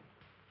 Dad?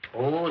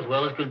 Oh, as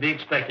well as could be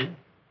expected,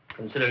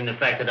 considering the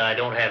fact that I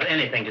don't have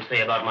anything to say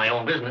about my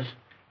own business.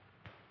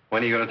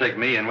 When are you going to take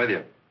me in with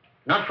you?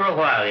 Not for a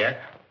while yet.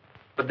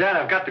 But, Dad,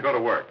 I've got to go to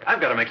work. I've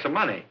got to make some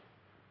money.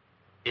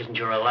 Isn't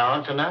your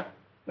allowance enough?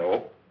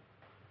 No.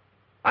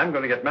 I'm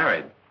going to get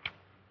married.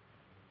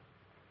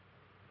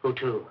 Who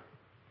to?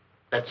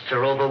 That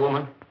Serova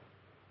woman?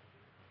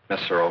 Miss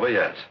Serova,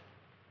 yes.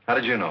 How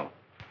did you know?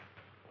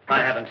 I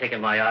haven't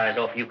taken my eyes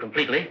off you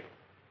completely.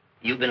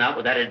 You've been out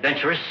with that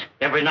adventuress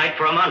every night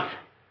for a month.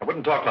 I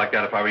wouldn't talk like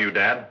that if I were you,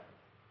 Dad.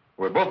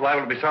 We're both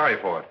liable to be sorry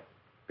for it.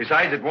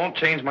 Besides, it won't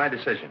change my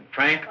decision.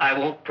 Frank, I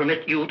won't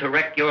permit you to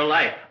wreck your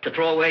life, to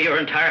throw away your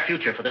entire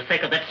future for the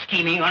sake of that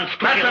scheming,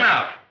 unscrupulous... That's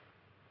enough!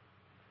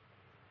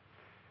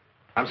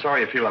 I'm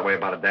sorry you feel that way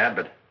about it, Dad,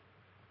 but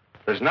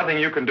there's nothing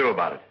you can do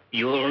about it.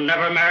 You'll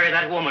never marry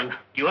that woman.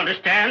 Do you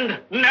understand?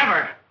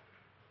 Never!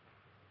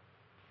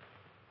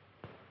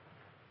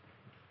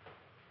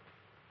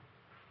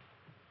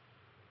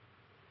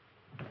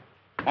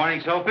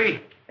 Morning, Soapy.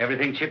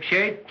 Everything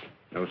shipshape?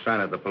 No sign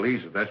of the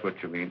police, if that's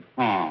what you mean.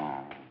 Oh,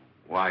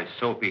 why,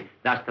 Soapy,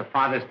 that's the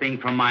farthest thing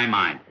from my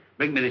mind.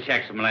 Bring me the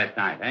checks from last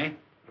night, eh?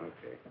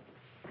 Okay.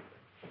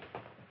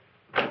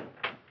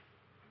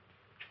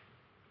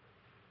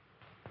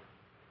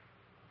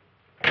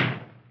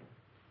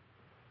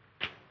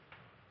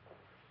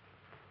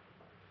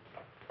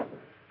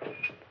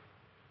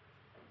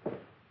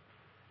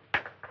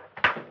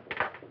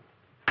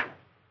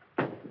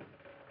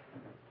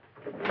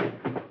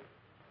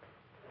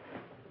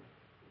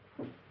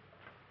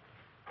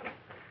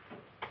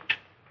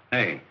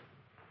 Hey,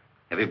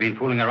 have you been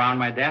fooling around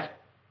my desk?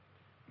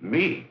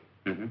 Me?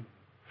 Mm-hmm.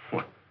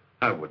 What?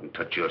 I wouldn't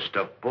touch your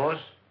stuff, boss.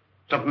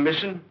 Something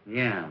missing?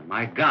 Yeah,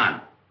 my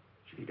gun.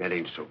 Gee, that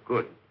ain't so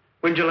good.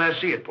 When'd you last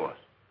see it, boss?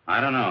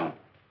 I don't know.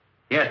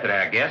 Yesterday,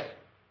 I guess.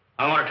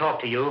 I want to talk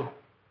to you.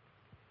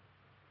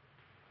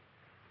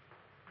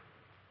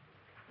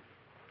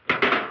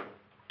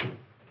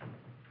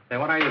 Say,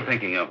 what are you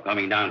thinking of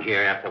coming down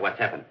here after what's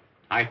happened?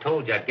 I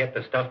told you I'd get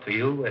the stuff to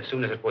you as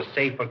soon as it was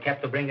safe for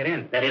Capt to bring it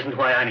in. That isn't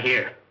why I'm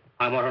here.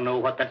 I want to know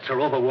what that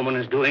Serova woman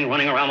is doing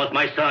running around with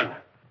my son.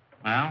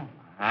 Well,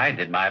 I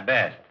did my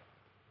best.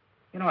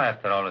 You know,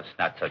 after all, it's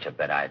not such a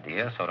bad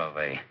idea, sort of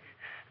a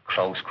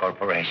close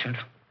corporation.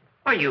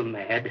 Are you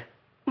mad?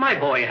 My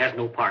boy has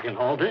no part in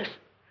all this.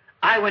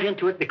 I went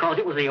into it because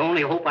it was the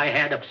only hope I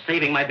had of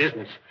saving my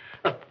business,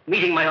 of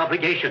meeting my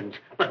obligations,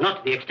 but not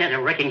to the extent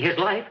of wrecking his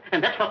life,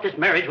 and that's what this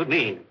marriage would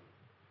mean.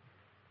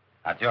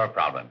 That's your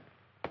problem.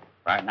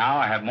 Right now,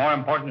 I have more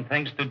important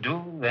things to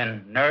do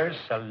than nurse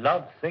a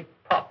lovesick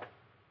pup.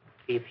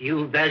 If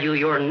you value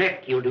your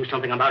neck, you'll do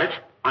something about it.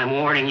 I'm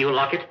warning you,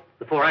 Lockett.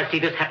 Before I see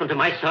this happen to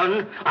my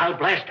son, I'll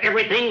blast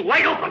everything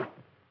wide open.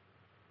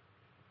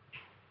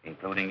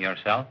 Including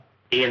yourself?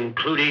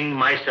 Including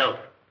myself.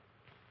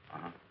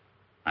 Uh-huh.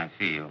 I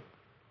see you.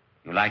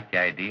 You like the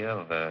idea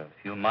of a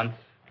few months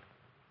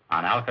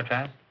on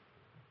Alcatraz?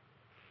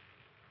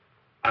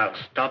 I'll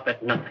stop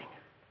at nothing.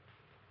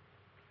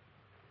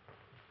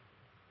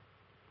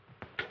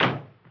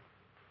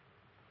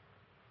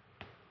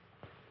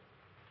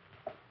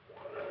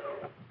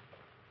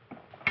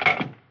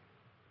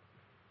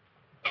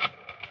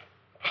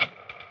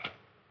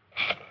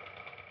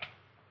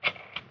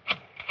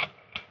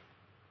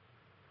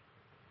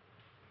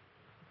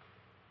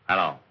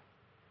 Hello.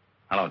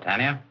 Hello,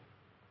 Tanya.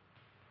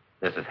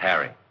 This is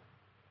Harry.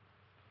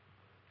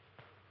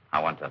 I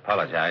want to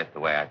apologize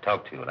the way I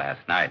talked to you last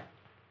night.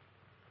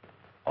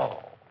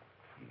 Oh,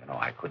 you know,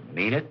 I couldn't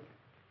mean it.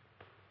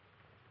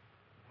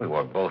 We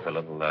were both a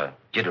little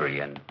jittery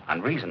and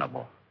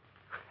unreasonable.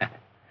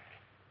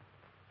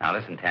 Now,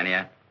 listen,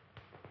 Tanya.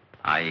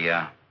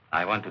 I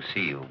want to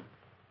see you.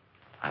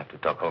 I have to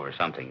talk over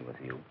something with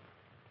you.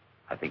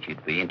 I think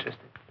you'd be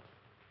interested.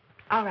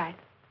 All right.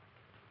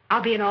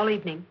 I'll be in all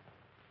evening.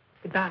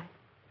 Goodbye.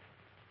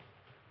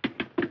 I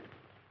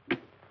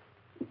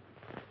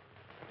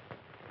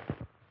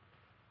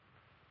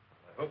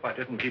hope I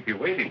didn't keep you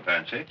waiting,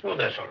 Fancy. Oh,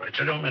 that's all right,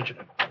 so don't mention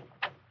it.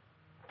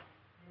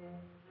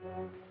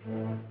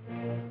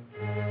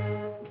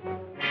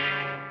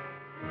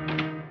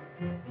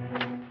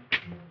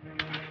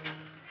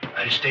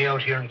 I stay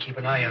out here and keep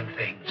an eye on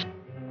things.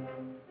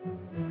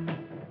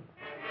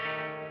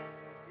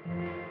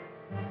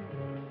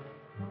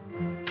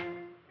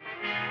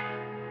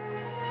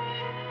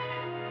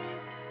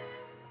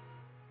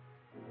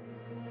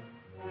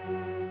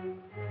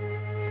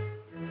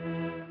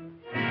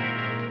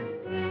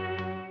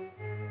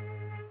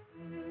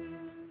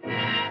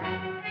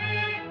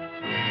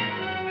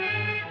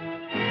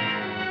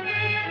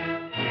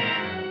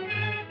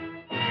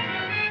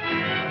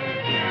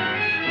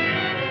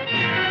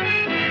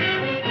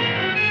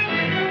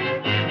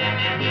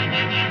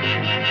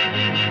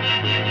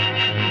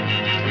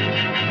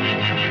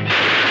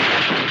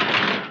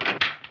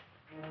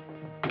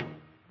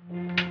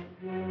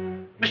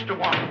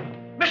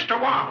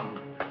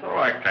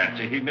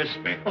 He missed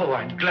me. Oh,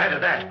 I'm glad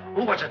of that.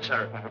 Who was it,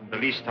 sir? I haven't the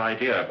least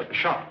idea, but the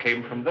shot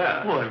came from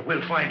there. Well,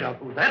 we'll find out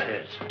who that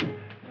is.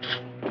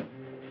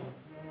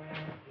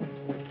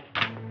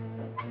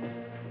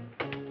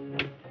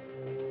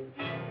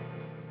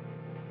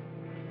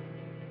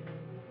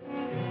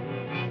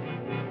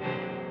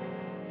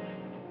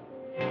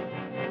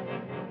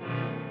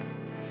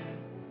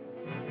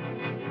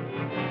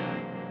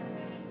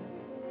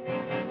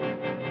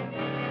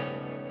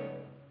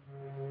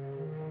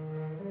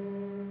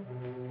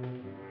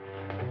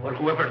 Well,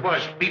 whoever it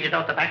was beat it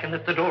out the back and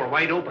left the door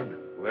wide open.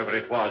 Whoever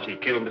it was, he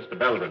killed Mr.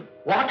 Belden.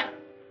 What?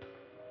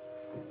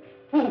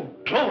 Oh,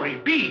 glory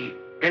be.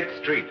 Get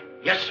straight.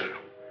 Yes, sir.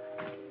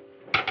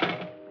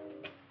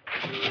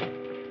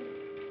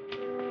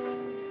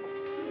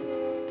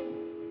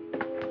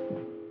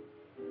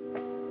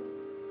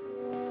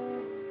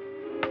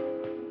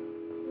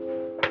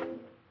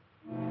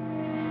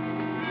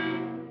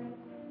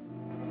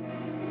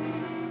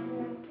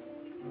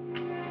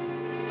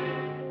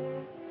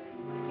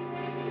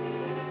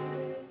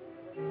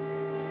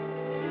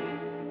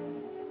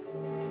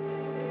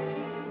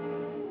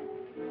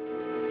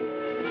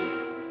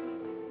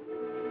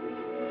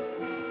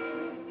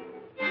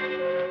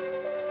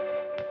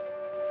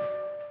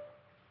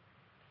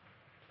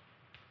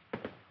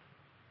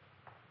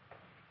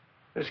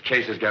 This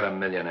case has got a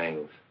million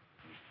angles.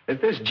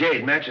 If this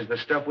jade matches the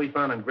stuff we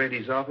found in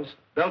Grady's office,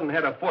 Belden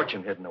had a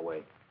fortune hidden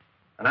away.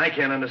 And I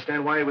can't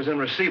understand why he was in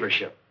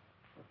receivership.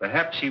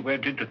 Perhaps he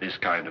went into this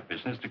kind of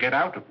business to get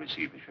out of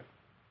receivership.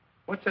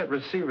 What's that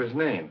receiver's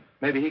name?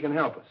 Maybe he can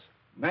help us.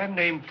 A man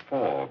named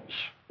Forbes.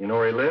 You know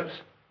where he lives?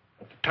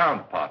 At the town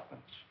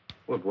apartments.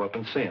 We'll go up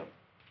and see him.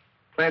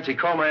 Clancy,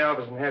 call my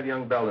office and have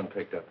young Belden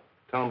picked up.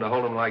 Tell him to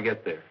hold him till I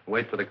get there.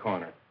 Wait for the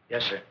coroner.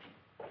 Yes, sir.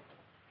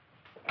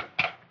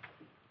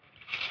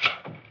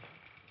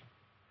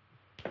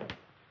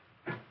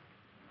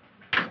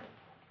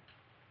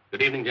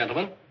 Good evening,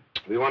 gentlemen.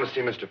 We want to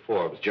see Mr.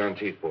 Forbes, John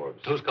T.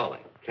 Forbes. Who's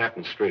calling?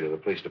 Captain Street of the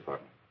police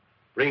department.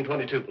 Ring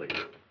 22, please.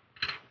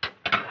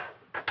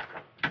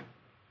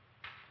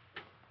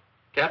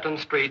 Captain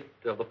Street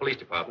of the police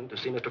department to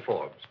see Mr.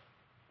 Forbes.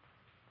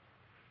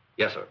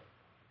 Yes, sir.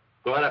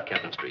 Go right up,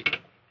 Captain Street.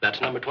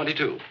 That's number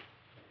 22.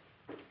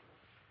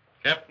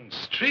 Captain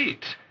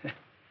Street?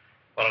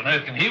 What on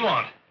earth can he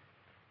want?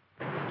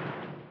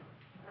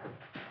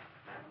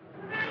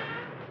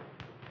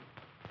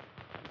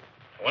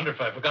 I wonder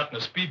if I've forgotten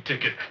a speed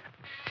ticket.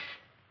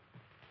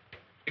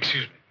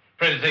 Excuse me.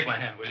 Pray to take my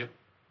hand, will you?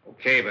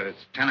 Okay, but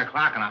it's 10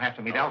 o'clock and I'll have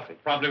to meet Elsie.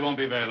 Probably won't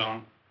be very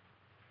long.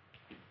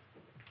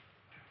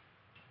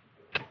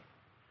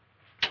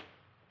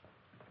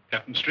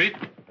 Captain Street?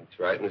 That's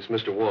right, and it's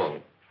Mr.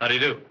 Wong. How do you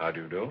do? How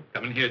do you do?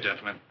 Come in here,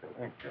 gentlemen.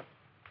 Thank you.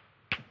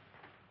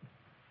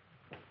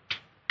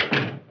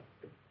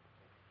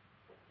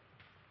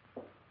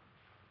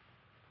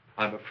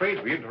 I'm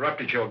afraid we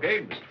interrupted your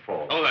game, Mr.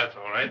 Forbes. Oh, that's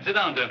all right. Sit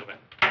down, gentlemen.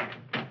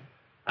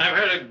 I've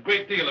heard a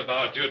great deal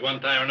about you at one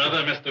time or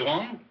another, Mr.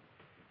 Wong.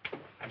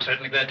 I'm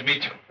certainly glad to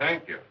meet you.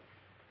 Thank you.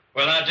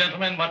 Well, now,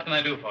 gentlemen, what can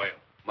I do for you?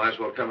 Might as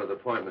well come to the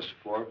point, Mr.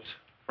 Forbes.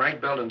 Frank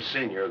Belden,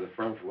 Sr., of the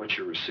firm for which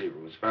you're receiver,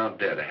 was found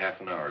dead a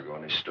half an hour ago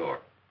in his store.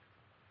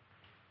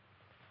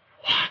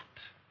 What?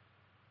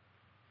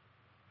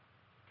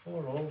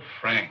 Poor old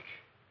Frank.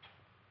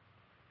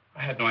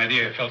 I had no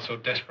idea he felt so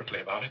desperately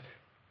about it.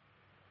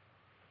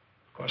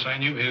 Of course, I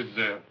knew his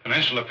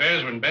financial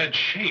affairs were in bad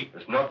shape. It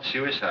was not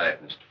suicide,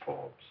 Mr.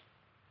 Forbes.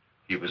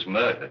 He was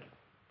murdered.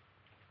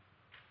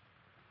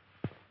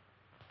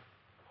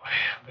 Well,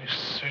 this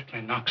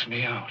certainly knocks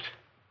me out.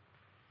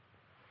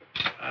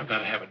 I've got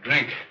to have a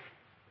drink.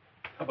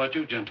 How about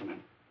you, gentlemen?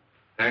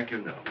 Thank you,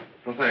 no.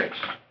 Well, thanks.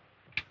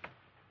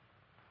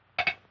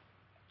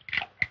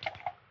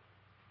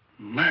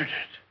 Murdered.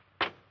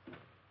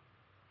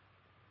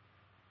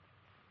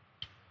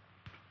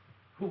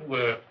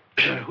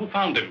 Who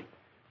found him?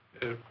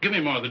 Give me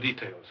more of the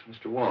details.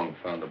 Mr. Wong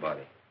found the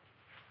body.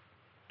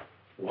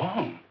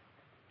 Wong?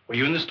 Were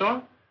you in the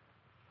store?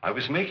 I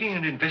was making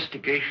an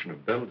investigation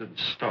of Belden's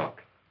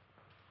stock.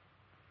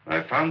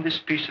 I found this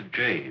piece of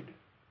jade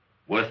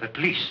worth at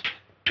least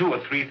 $2,000 or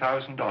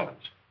 $3,000.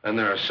 And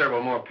there are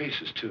several more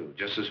pieces, too,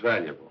 just as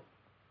valuable.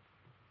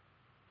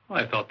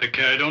 I thought they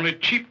carried only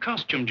cheap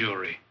costume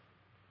jewelry.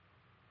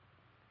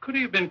 Could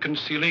he have been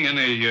concealing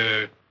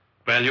any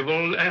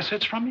valuable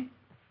assets from me?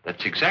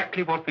 That's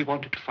exactly what we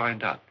wanted to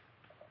find out.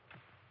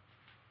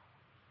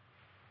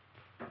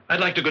 I'd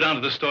like to go down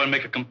to the store and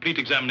make a complete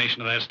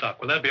examination of that stock.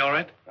 Will that be all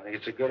right? I think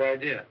it's a good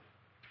idea.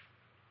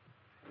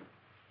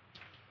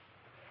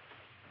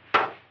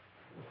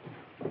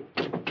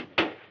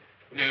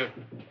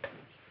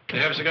 Do you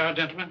have a cigar,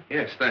 gentlemen?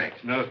 Yes, thanks.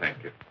 No,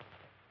 thank you.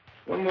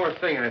 One more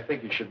thing I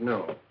think you should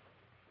know.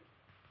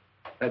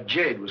 That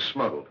jade was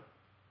smuggled.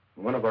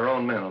 One of our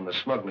own men on the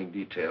smuggling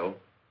detail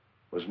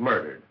was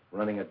murdered,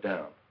 running it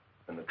down.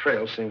 And the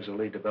trail seems to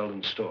lead to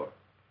Belden's store.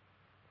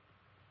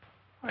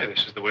 Why,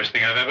 this is the worst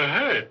thing I've ever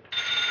heard.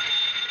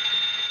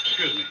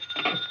 Excuse me.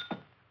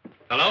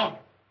 Hello?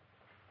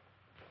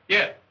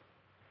 Yeah.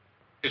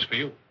 It's for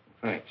you.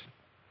 Thanks.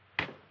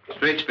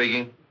 Street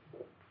speaking.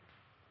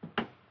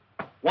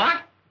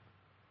 What?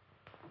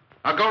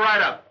 I'll go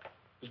right up.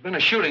 There's been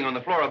a shooting on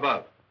the floor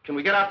above. Can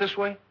we get out this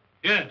way?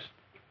 Yes.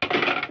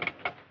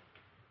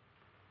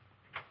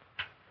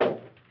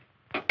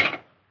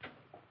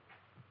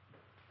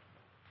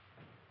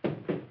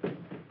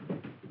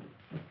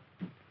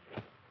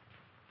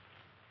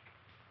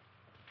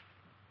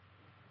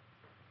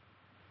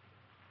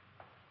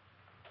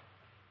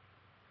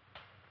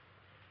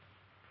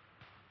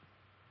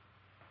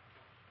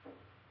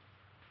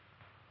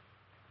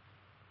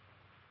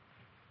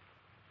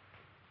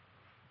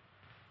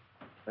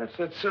 That's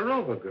that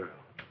Serova girl.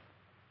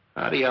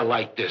 How do you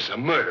like this? A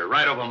murder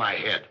right over my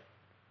head.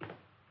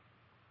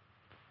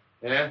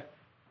 Yeah?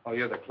 Oh,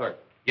 you're the clerk.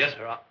 Yes,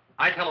 sir.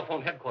 I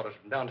telephoned headquarters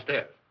from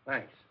downstairs.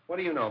 Thanks. What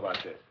do you know about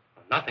this?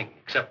 Nothing,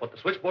 except what the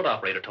switchboard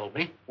operator told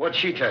me. What'd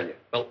she tell you?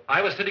 Well,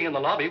 I was sitting in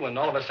the lobby when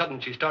all of a sudden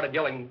she started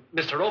yelling,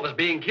 Miss Serova's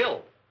being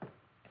killed.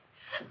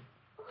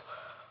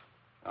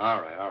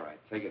 All right.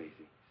 Take it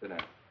easy. Sit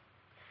down.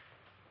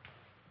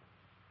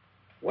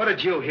 What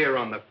did you hear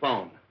on the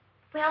phone?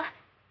 Well,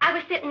 I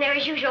was sitting there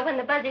as usual when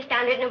the buzzer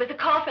sounded, and it was a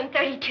call from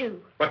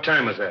 32. What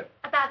time was that?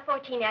 About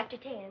 14 after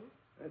 10.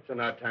 That's an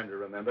odd time to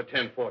remember,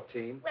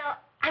 10:14. Well,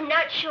 I'm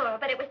not sure,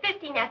 but it was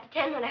 15 after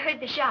 10 when I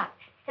heard the shot.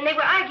 And they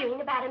were arguing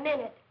about a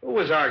minute. Who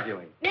was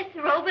arguing? Miss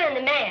Serova and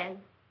the man.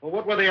 Well,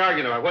 what were they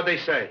arguing about? What'd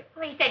they say?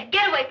 Well, he said,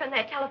 get away from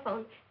that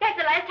telephone. That's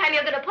the last time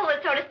you're going to pull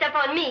this sort of stuff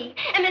on me.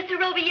 And Miss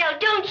Serova yelled,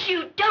 don't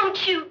shoot, don't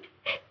shoot.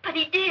 But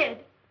he did.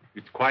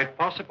 It's quite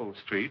possible,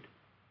 Street.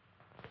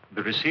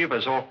 The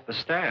receiver's off the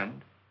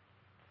stand.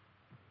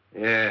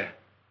 Yeah. Did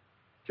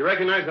you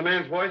recognize the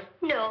man's voice?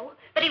 No,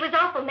 but he was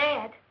awful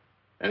mad.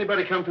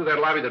 Anybody come through that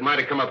lobby that might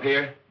have come up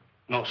here?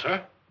 No,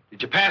 sir.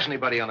 Did you pass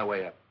anybody on the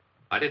way up?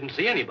 I didn't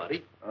see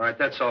anybody. All right,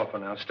 that's all for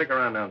now. Stick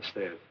around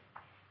downstairs.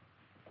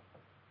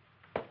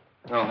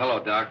 Oh,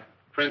 hello, Doc.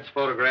 Prints,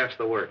 photographs,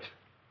 the works.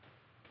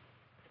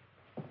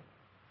 And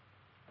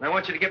I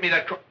want you to get me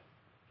that...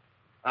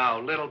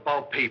 Oh, little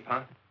Bo Peep,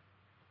 huh?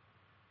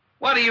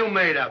 What are you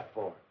made up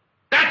for?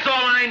 That's all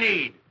I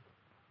need!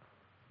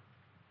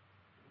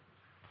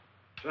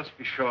 Just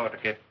be sure to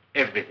get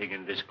everything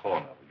in this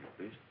corner,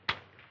 will you, please?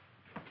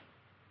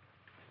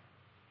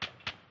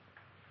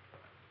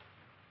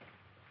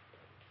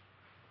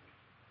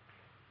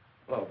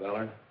 Hello,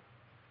 Ballard.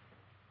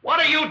 What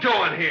are you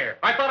doing here?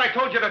 I thought I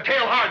told you to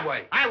tail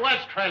Hardway. I was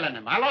trailing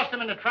him. I lost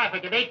him in the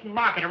traffic at 8th and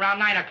Market around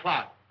 9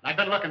 o'clock. I've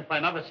been looking for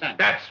him ever since.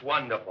 That's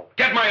wonderful.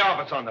 Get my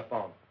office on the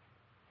phone.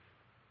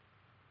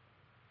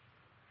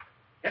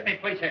 Get me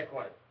police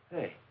headquarters.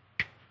 Hey.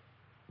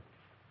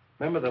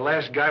 Remember the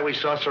last guy we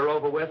saw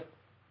Serova with?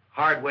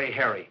 Hardway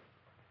Harry.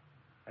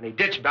 And he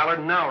ditched Ballard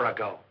an hour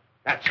ago.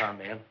 That's our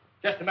man.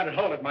 Just a minute.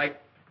 Hold it,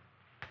 Mike.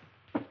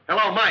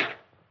 Hello, Mike.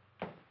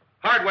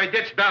 Hardway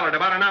ditched Ballard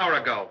about an hour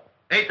ago.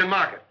 8th and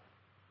Market.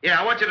 Yeah,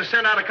 I want you to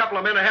send out a couple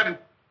of men ahead and...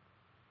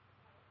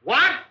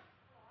 What?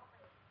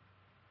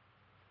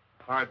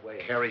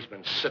 Hardway Harry's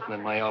been sitting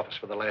in my office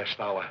for the last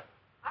hour.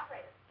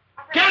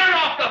 Get her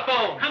off the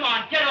phone! Come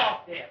on, get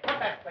off there. Put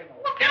that thing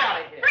on. Get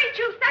out of here. 3-2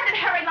 said that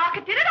Harry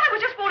Lockett did it. I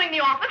was just phoning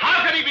the office.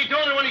 How could he be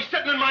doing it when he's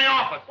sitting in my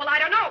office? Well, I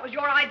don't know. It was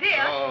your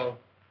idea. Oh.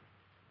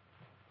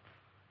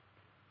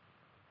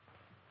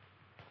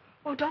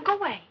 Oh, don't go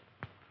away.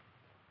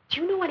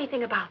 Do you know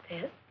anything about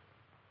this?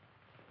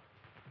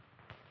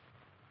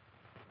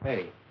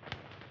 Hey,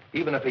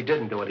 even if he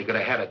didn't do it, he could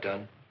have had it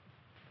done.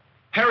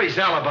 Harry's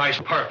alibi's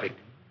perfect.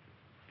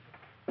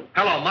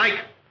 Hello, Mike.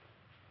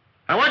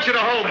 I want you to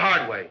hold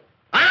Hardway.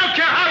 I don't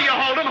care how you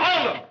hold him,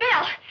 hold him.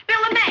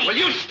 Bill the maid. Will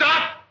you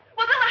stop?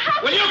 Well, Bill, the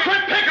housekeeper... Will you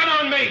quit picking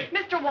on me?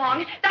 Mr.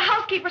 Wong, the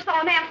housekeeper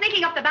saw a man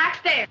sneaking up the back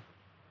stairs.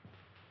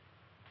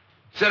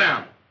 Sit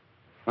down.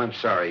 I'm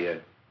sorry,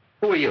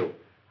 who are you?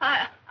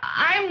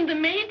 I'm the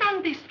maid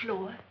on this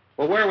floor.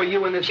 Well, where were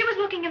you in this... She was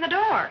looking in the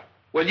door.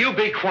 Will you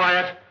be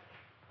quiet?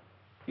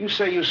 You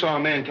say you saw a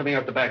man coming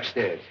up the back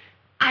stairs.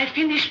 I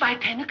finished by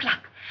 10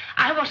 o'clock.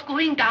 I was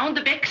going down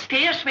the back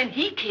stairs when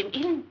he came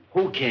in.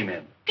 Who came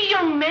in? The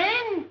young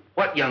man.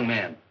 What young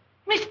man?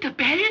 Mr.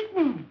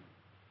 Belden.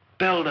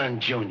 Belden,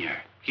 Jr.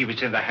 He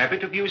was in the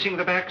habit of using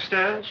the back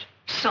stairs?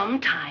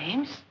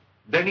 Sometimes.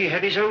 Then he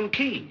had his own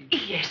key.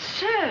 Yes,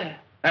 sir.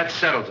 That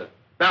settles it.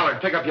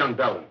 Ballard, pick up young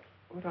Belden.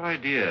 Good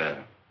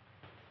idea.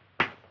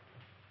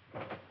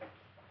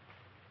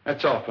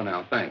 That's all for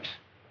now, thanks.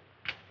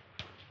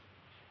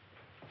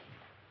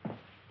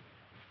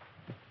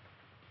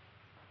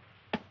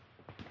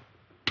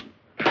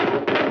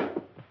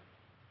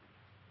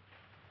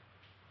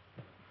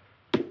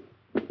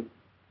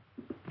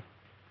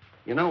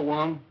 You know,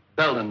 Wong,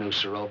 Belden knew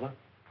Serova.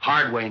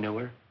 Hardway knew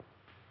her.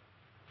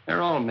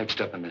 They're all mixed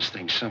up in this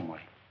thing some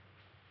way.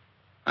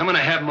 I'm going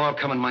to have them all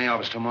come in my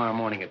office tomorrow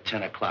morning at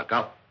 10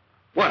 o'clock.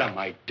 What am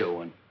I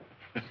doing?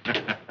 Sit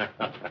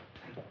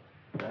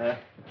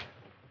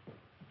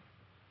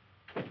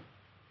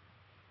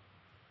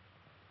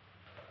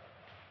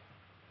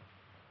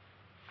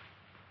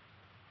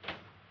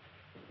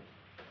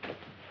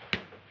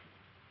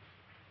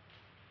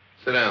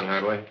down,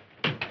 Hardway.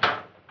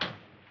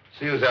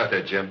 See who's out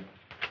there, Jim.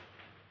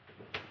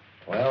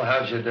 Well,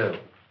 how'd you do?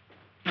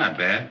 Not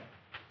bad.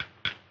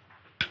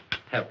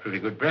 Have pretty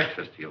good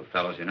breakfast, you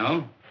fellows, you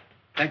know.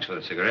 Thanks for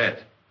the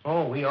cigarettes.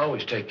 Oh, we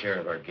always take care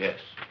of our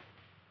guests.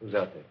 Who's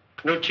out there?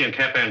 Nucci and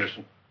Cap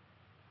Anderson.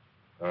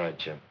 All right,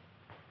 Jim.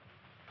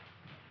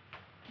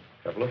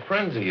 Couple of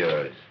friends of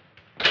yours.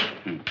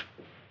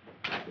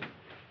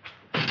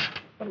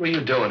 What were you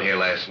doing here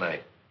last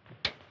night?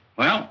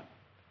 Well,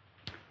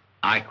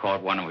 I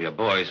caught one of your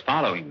boys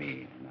following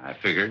me, and I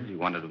figured he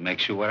wanted to make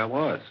sure where I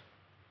was.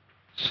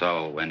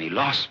 So when he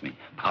lost me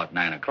about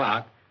 9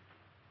 o'clock,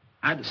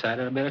 I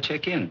decided I better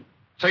check in.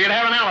 So you'd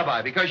have an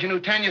alibi because you knew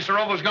Tanya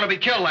Serova was going to be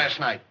killed last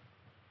night.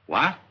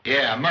 What?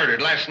 Yeah,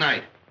 murdered last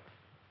night.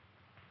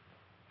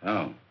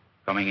 Oh,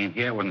 coming in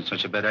here wasn't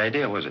such a bad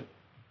idea, was it?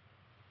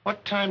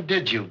 What time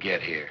did you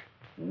get here?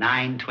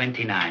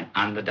 9:29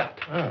 on the dot.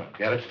 Oh,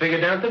 got it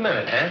figured down to the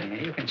minute, huh?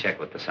 Yeah, you can check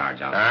with the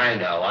sergeant. I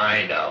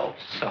know.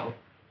 So?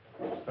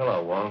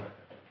 Hello, Wong.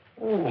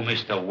 Oh,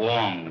 Mr.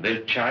 Wong, the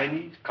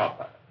Chinese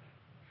copper.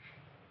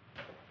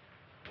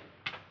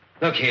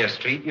 Look here,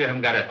 Street, you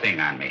haven't got a thing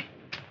on me.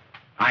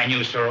 I knew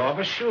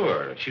Serova,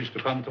 sure. She used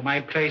to come to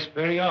my place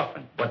very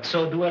often. But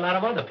so do a lot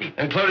of other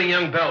people. Including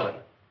young Belden.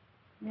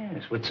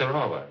 Yes, with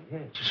Serova,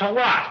 yes. So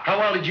what? How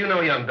well did you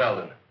know young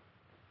Belden?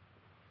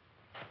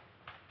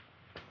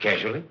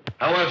 Casually.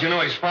 How well did you know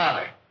his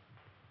father?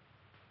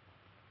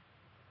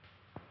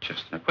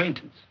 Just an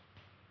acquaintance.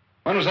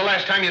 When was the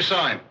last time you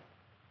saw him?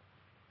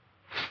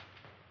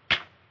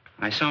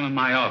 I saw him in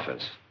my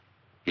office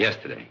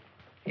yesterday.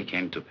 He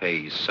came to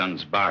pay his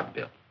son's bar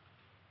bill.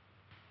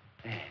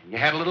 You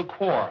had a little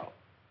quarrel.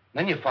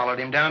 Then you followed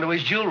him down to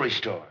his jewelry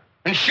store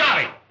and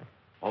shot him.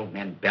 Old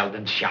man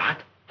Belden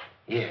shot?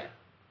 Yeah.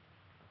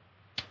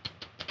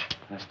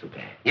 That's too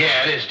bad.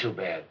 Yeah, it is too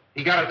bad.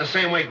 He got it the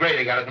same way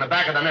Grady got it, in the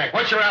back of the neck.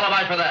 What's your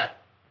alibi for that?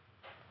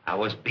 I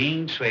was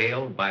being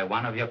trailed by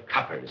one of your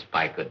coppers,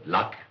 by good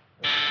luck.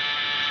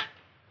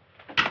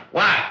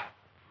 What?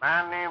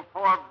 Man named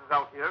Forbes is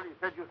out here. He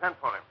said you sent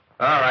for him.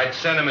 All right,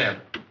 send him in.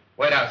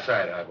 Wait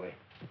outside, Hardway.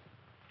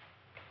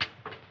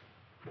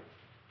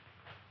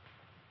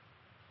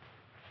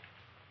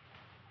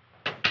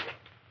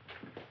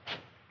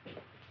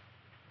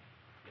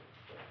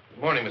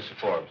 Good morning, Mr.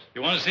 Forbes.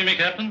 You want to see me,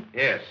 Captain?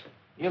 Yes.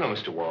 You know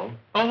Mr. Wong.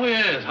 Oh,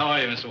 yes. How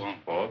are you, Mr. Wong?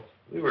 Forbes.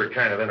 We were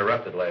kind of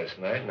interrupted last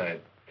night, and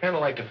I'd kind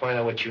of like to find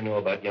out what you know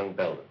about young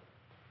Belden.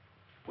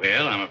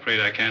 Well, I'm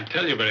afraid I can't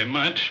tell you very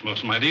much.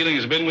 Most of my dealing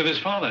has been with his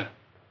father.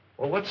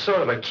 Well, what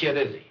sort of a kid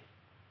is he?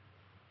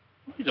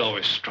 He's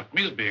always struck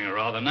me as being a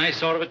rather nice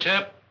sort of a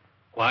chap.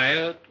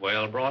 Quiet,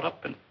 well brought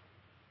up, and...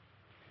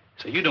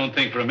 So you don't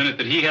think for a minute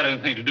that he had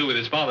anything to do with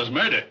his father's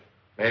murder?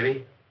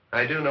 Maybe.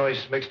 I do know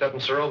he's mixed up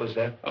in Serova's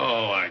death.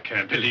 Oh, I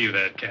can't believe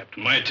that,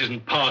 Captain. Why, it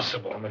isn't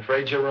possible. I'm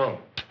afraid you're wrong.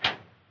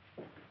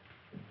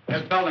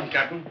 There's Belden,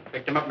 Captain.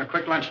 Picked him up in a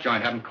quick lunch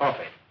joint, having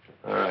coffee.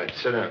 All right,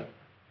 sit down.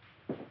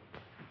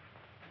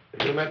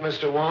 Have you met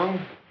Mr. Wong?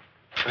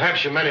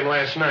 Perhaps you met him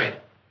last night.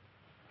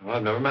 Well,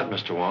 I've never met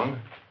Mr. Wong.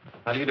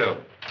 How do you do?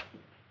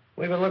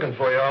 We've been looking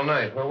for you all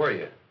night. Where were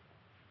you?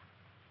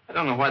 I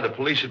don't know why the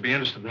police should be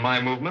interested in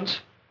my movements.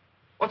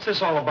 What's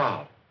this all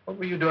about? What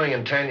were you doing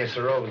in Tanya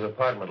Serova's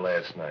apartment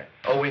last night?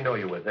 Oh, we know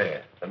you were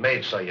there. The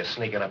maid saw you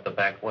sneaking up the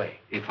back way.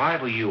 If I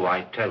were you,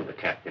 I'd tell the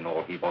captain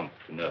all he wants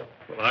to know.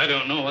 Well, I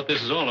don't know what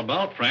this is all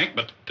about, Frank,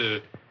 but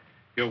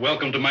you're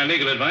welcome to my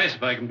legal advice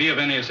if I can be of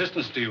any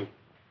assistance to you.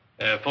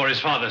 For his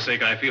father's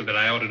sake, I feel that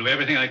I ought to do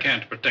everything I can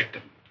to protect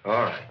him. All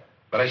right.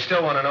 But I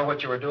still want to know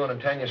what you were doing in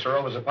Tanya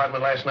Serova's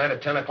apartment last night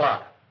at 10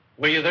 o'clock.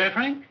 Were you there,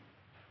 Frank?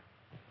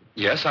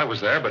 Yes, I was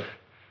there,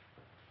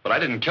 but I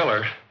didn't kill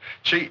her.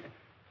 She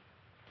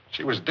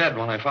was dead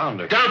when I found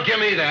her. Don't give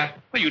me that.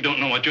 Well, you don't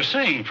know what you're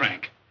saying,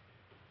 Frank.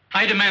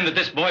 I demand that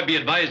this boy be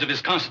advised of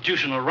his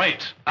constitutional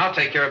rights. I'll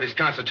take care of his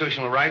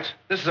constitutional rights.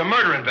 This is a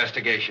murder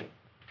investigation.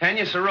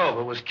 Tanya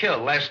Serova was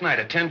killed last night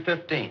at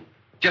 10:15.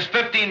 Just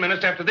 15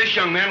 minutes after this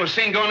young man was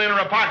seen going in her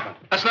apartment.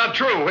 That's not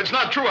true. It's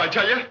not true, I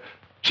tell you.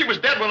 She was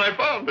dead when I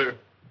found her.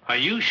 Are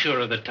you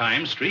sure of the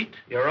time, Street?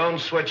 Your own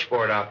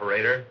switchboard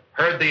operator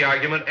heard the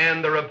argument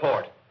and the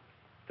report.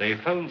 They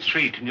phoned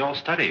Street in your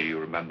study, you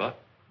remember?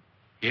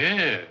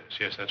 Yes,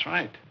 that's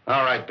right.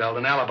 All right,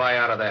 Belden, alibi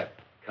out of that.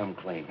 Come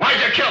clean.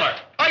 Why'd you kill her?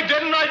 I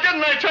didn't,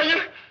 I tell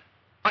you.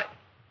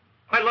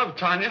 I love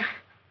Tanya.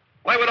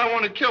 Why would I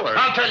want to kill her?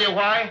 I'll tell you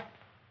why.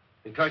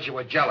 Because you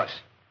were jealous.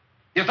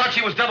 You thought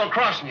she was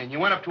double-crossing you, and you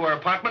went up to her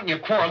apartment and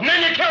you quarreled, and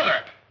then you killed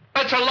her.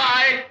 That's a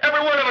lie.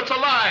 Every word of it's a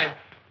lie.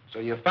 So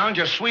you found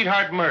your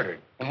sweetheart murdered,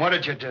 and what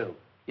did you do?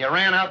 You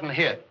ran out and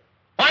hid.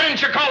 Why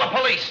didn't you call the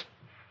police?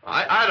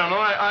 I don't know.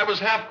 I was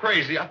half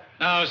crazy.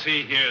 Now,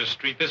 see here,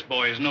 Street, this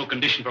boy is no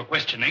condition for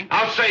questioning.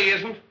 I'll say he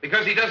isn't,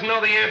 because he doesn't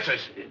know the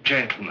answers.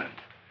 Gentlemen,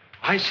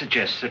 I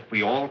suggest that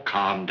we all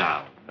calm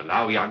down.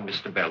 Allow young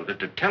Mr. Belden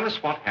to tell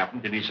us what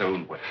happened in his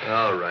own way.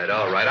 All right.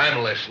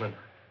 I'm listening.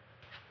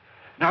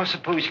 Now,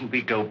 supposing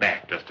we go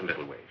back just a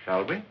little way,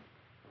 shall we?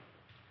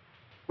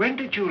 When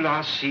did you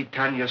last see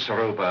Tanya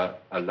Serova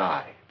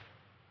alive?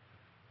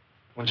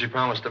 When she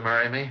promised to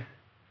marry me.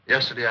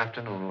 Yesterday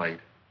afternoon, late.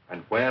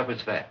 And where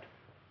was that?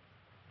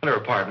 In her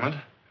apartment.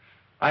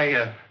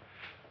 I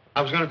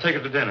was going to take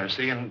her to dinner,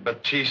 see,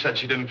 but she said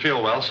she didn't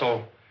feel well,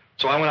 so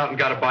I went out and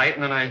got a bite,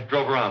 and then I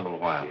drove around a little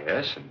while.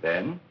 Yes, and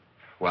then?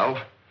 Well,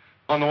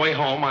 on the way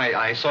home,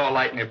 I saw a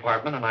light in the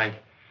apartment, and I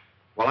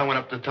went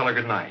up to tell her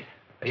good night.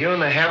 Are you in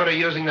the habit of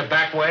using the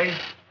back way?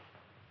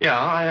 Yeah,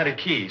 I had a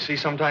key. See,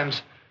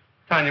 sometimes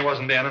Tanya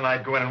wasn't in, and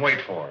I'd go in and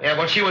wait for her. Yeah,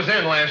 but she was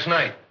in last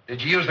night.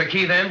 Did you use the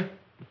key then?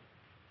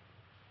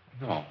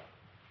 No.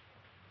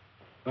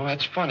 No,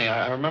 that's funny.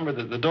 I remember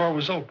that the door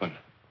was open.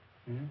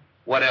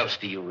 What else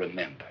do you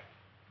remember?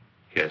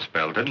 Yes,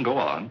 Belden, go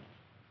on.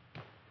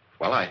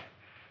 Well,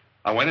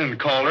 I went in and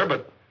called her,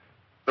 but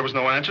there was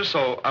no answer,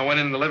 so I went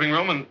in the living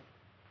room and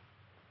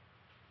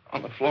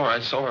on the floor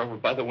I saw her over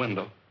by the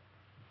window.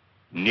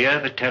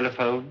 Near the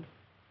telephone?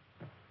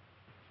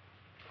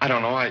 I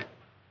don't know. I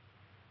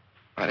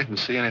didn't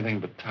see anything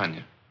but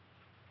Tanya.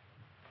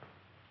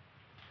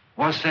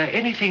 Was there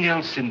anything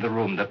else in the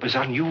room that was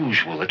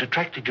unusual, that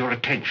attracted your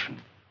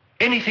attention?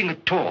 Anything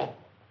at all?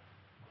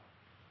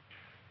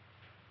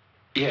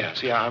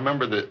 Yes, I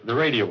remember the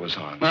radio was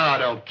on. Oh,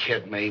 don't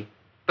kid me.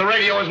 The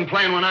radio wasn't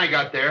playing when I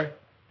got there.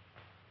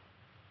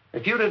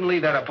 If you didn't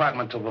leave that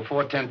apartment till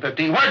before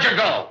 10:15, where'd you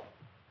go?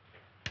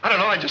 I don't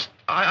know.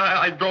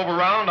 I drove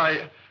around.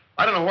 I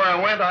don't know where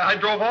I went. I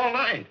drove all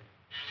night.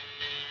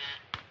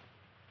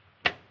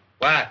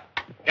 What?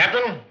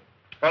 Captain?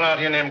 Call out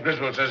here named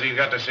Griswold says he's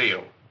got to see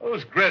you.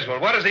 Who's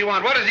Griswold? What does he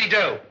want? What does he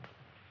do?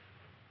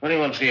 What do you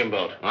want to see him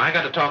about? Well, I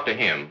got to talk to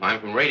him. I'm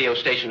from radio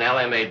station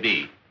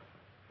LMAB.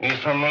 He's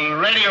from a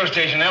radio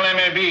station,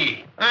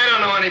 LMAB. I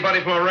don't know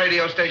anybody from a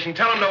radio station.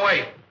 Tell him to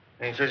wait.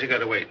 He says you got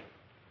to wait.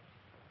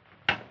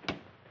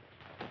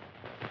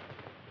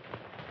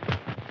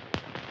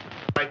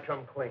 I'd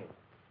come clean.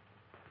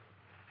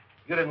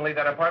 You didn't leave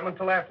that apartment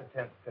till after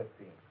 10:15.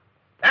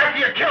 After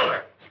you killed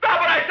her.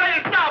 Stop it, I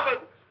say, stop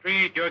it!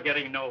 Street, you're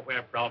getting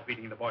nowhere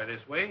browbeating the boy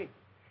this way.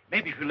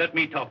 Maybe you should let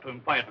me talk to him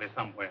quietly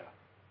somewhere.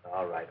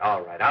 All right.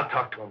 I'll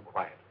talk to him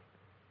quietly.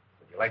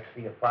 Would you like to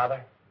see your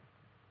father?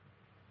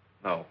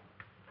 No.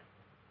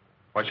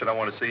 Why should I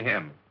want to see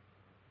him?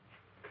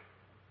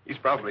 He's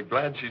probably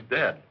glad she's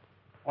dead.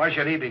 Why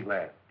should he be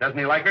glad? Doesn't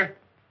he like her?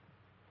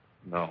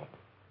 No.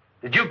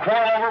 Did you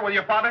quarrel over with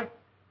your father?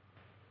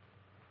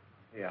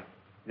 Yeah.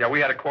 Yeah, we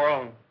had a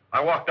quarrel and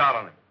I walked out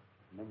on him.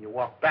 And then you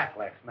walked back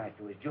last night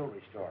to his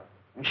jewelry store.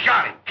 And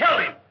shot him.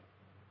 Killed him.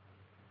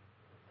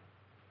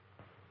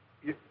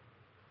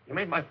 You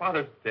mean my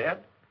father's dead?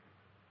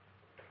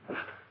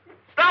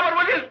 Stop it,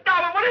 will you?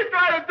 Stop it. What are you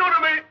trying to do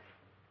to me?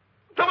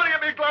 Somebody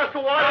get me a glass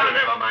of water. Oh,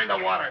 never mind the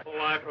water. Oh,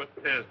 I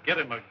protest. Get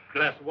him a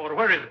glass of water.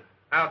 Where is it?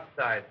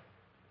 Outside.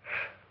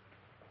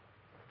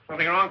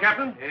 Something wrong,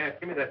 Captain? Yeah,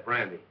 give me that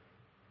brandy.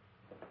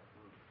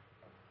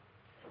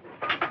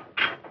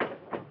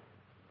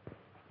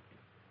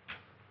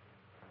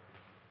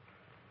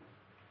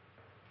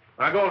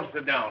 Now go and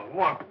sit down.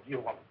 What do you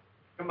want?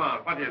 Come on,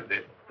 what is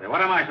this? Hey,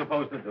 what am I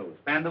supposed to do?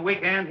 Spend the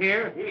weekend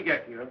here? He'll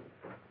get you.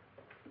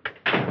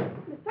 Mr.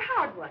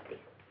 Hardway.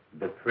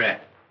 The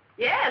press.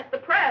 Yes, the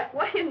press.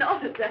 What do you know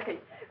today?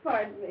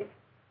 Pardon me.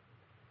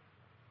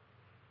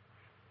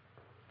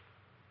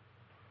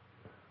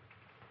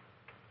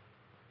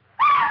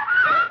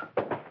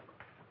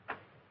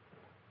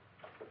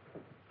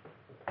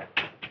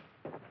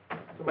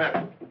 What's the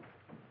matter?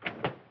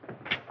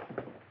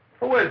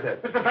 Who is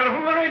it? It's the fellow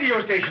from the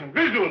radio station,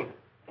 Griswold.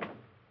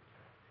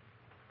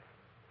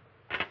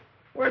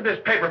 Where'd this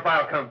paper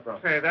file come from?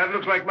 Say, that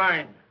looks like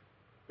mine.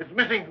 It's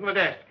missing from the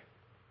desk.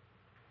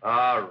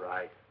 All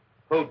right.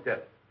 Who did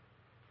it?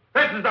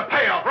 This is the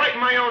payoff, right in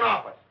my own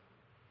office.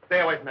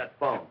 Stay away from that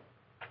phone.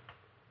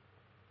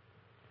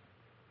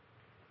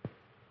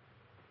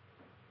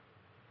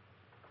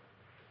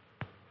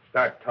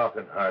 Start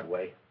talking,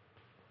 Hardway.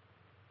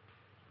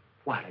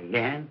 What,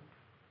 again?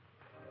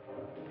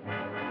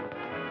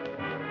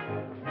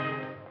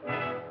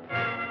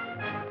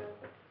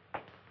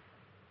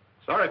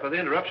 Sorry for the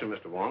interruption,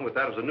 Mr. Wong, but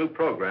that was a new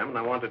program, and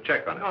I want to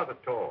check on it. Not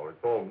at all.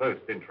 It's all most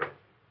interesting.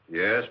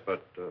 Yes,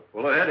 but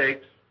full of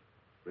headaches.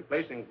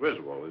 Replacing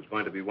Griswold is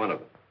going to be one of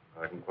them.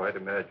 I can quite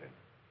imagine.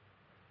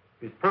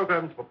 His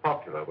programs were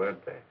popular,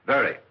 weren't they?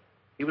 Very.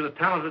 He was a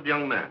talented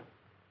young man.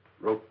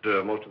 Wrote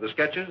most of the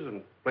sketches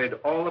and played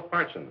all the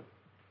parts in them.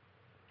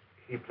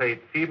 He played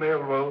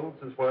female roles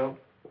as well?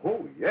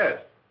 Oh, yes.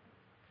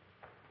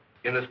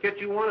 In the sketch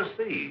you want to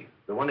see,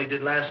 the one he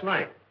did last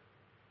night,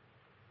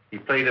 he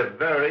played a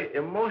very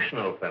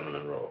emotional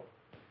feminine role.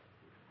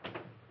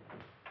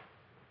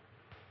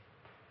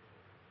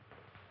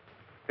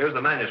 Here's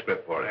the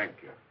manuscript for it.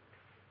 Thank you.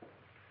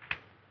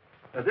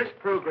 This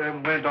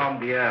program went on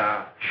the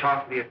air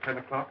sharply at 10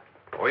 o'clock?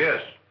 Oh,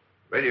 yes.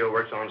 Radio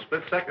works on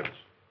split seconds.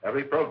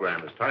 Every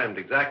program is timed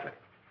exactly.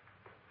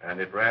 And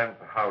it ran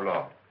for how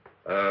long?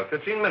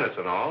 15 minutes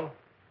in all.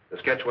 The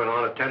sketch went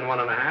on at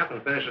 10:01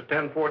 and finished at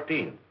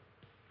 10:14.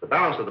 The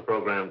balance of the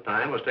program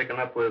time was taken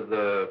up with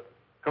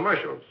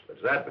commercials, such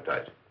as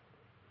advertising.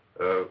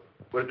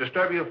 Would it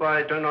disturb you if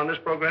I turned on this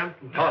program?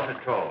 Not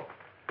at all.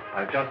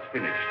 I've just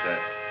finished.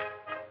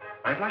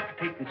 I'd like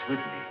to take this with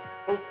me.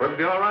 Oh,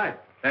 perfectly all right.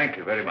 Thank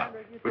you very much.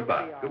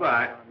 Goodbye.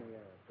 Goodbye.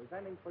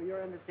 Presenting for your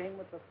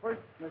entertainment the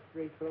first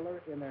mystery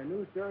thriller in their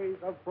new series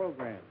of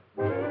programs.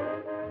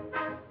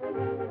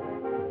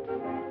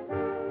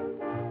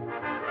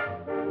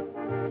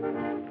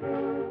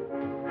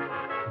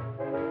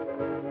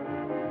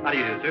 How do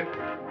you do, sir?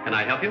 Can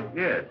I help you?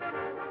 Yes.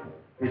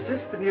 Is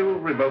this the new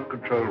remote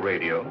control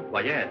radio?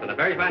 Why, yes, and a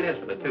very fine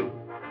instrument, too.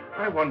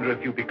 I wonder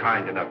if you'd be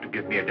kind enough to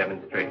give me a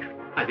demonstration.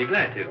 I'd be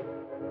glad to.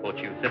 Won't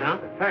you sit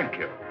down? Thank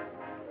you.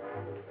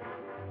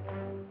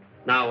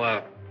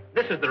 Now,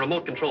 This is the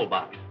remote control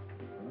box.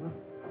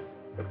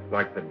 Looks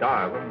like the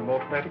dial of an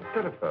automatic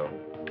telephone.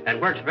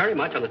 And works very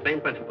much on the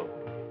same principle.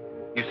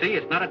 You see,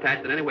 it's not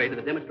attached in any way to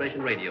the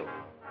demonstration radio.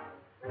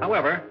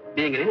 However,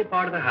 being in any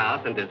part of the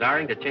house and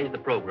desiring to change the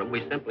program,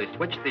 we simply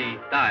switch the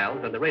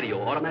dials and the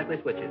radio automatically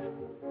switches.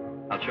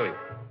 I'll show you.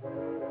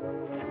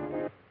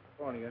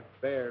 California,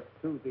 fair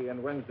Tuesday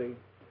and Wednesday.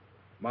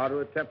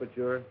 Moderate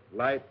temperature,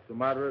 light to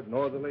moderate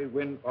northerly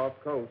wind off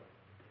coast.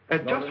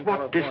 At just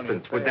what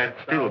distance would that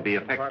still be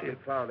effective?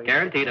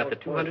 Guaranteed up to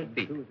 200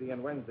 feet. Tuesday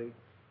and Wednesday.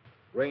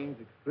 Rains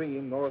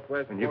extreme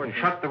northwest. And you can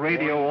shut the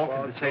radio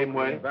off in the same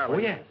way? Oh,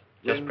 yes.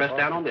 Just press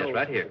down on this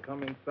right here.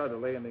 Coming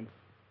suddenly and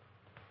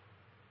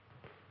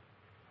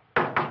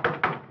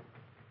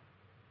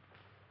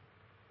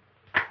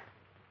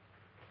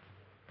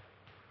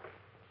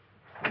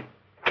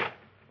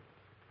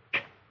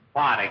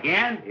What,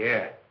 again?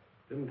 Yeah.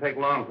 Didn't take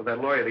long for that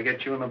lawyer to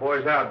get you and the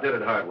boys out, did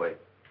it, Hardway?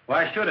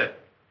 Why should it?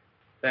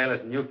 Say,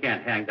 listen, you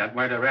can't hang that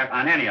murder rap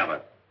on any of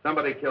us.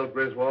 Somebody killed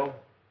Griswold,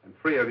 and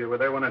 3 of you were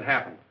there when it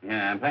happened.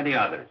 Yeah, and plenty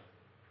others.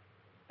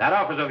 That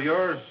office of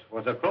yours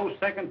was a close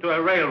second to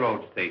a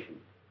railroad station.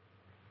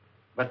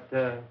 But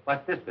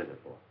what's this visit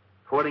for?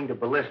 According to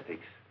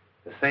ballistics,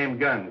 the same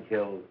gun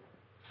killed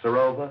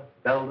Serova,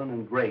 Belden,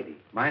 and Grady.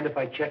 Mind if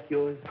I check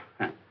yours?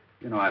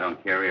 You know I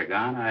don't carry a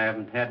gun. I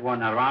haven't had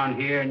one around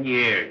here in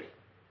years.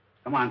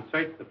 Come on,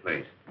 search the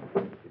place.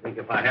 You think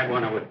if I had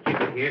one, I would keep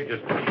it here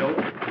just to show?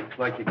 Looks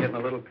like you're getting a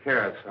little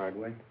careless,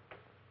 Hardway.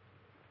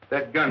 If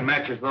that gun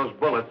matches those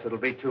bullets, it'll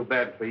be too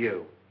bad for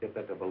you. Get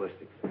that to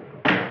ballistics.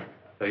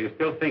 So you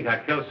still think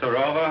I killed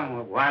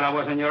Serova while I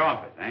was in your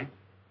office, eh?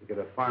 You could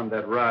have farmed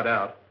that rod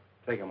out.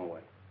 Take him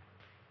away.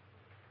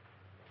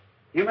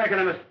 You're making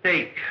a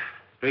mistake,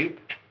 Street.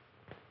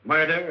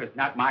 Murder is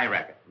not my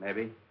racket.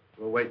 Maybe.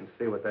 We'll wait and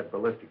see what that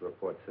ballistic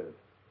report says.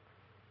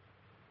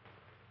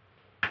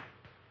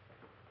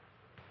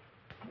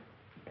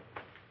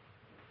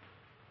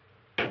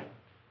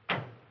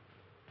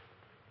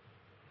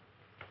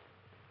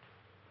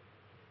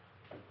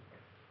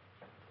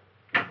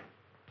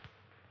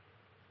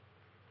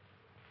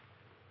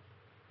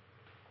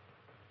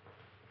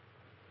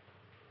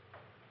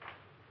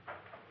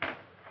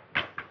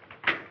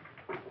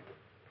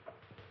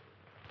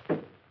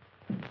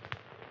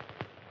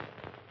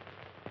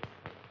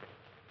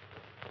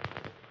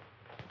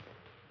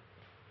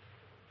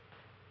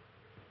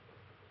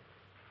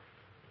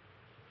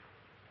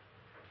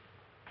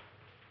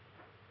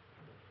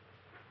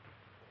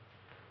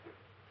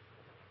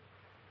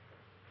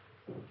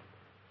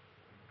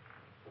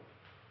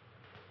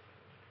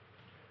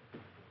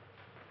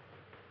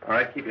 All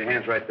right, keep your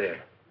hands right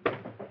there.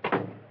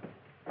 Turn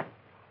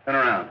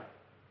around.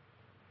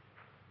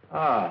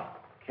 Ah,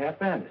 Cap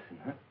Anderson,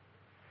 huh?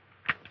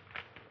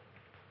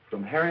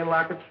 From Harry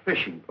Lockett's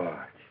fishing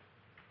barge.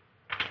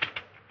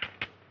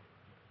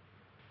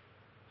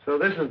 So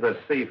this is the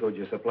seafood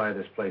you supply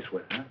this place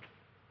with, huh?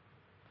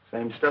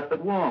 Same stuff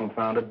that Wong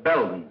found at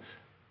Belden's.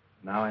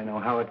 Now I know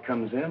how it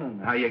comes in and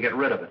how you get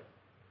rid of it.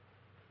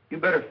 You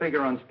better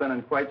figure on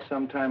spending quite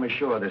some time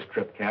ashore this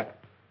trip, Cap.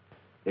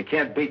 You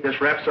can't beat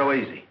this rap so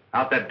easy.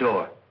 Out that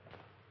door.